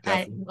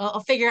Definitely. I'll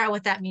figure out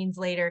what that means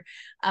later.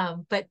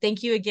 But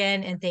thank you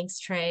again. And thanks,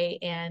 Trey.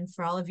 And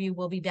for all of you,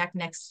 we'll be back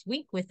next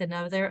week with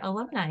another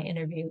alumni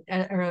interview,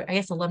 or I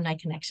guess alumni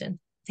connection.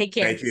 Take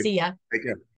care. Thank you. See ya. Take care.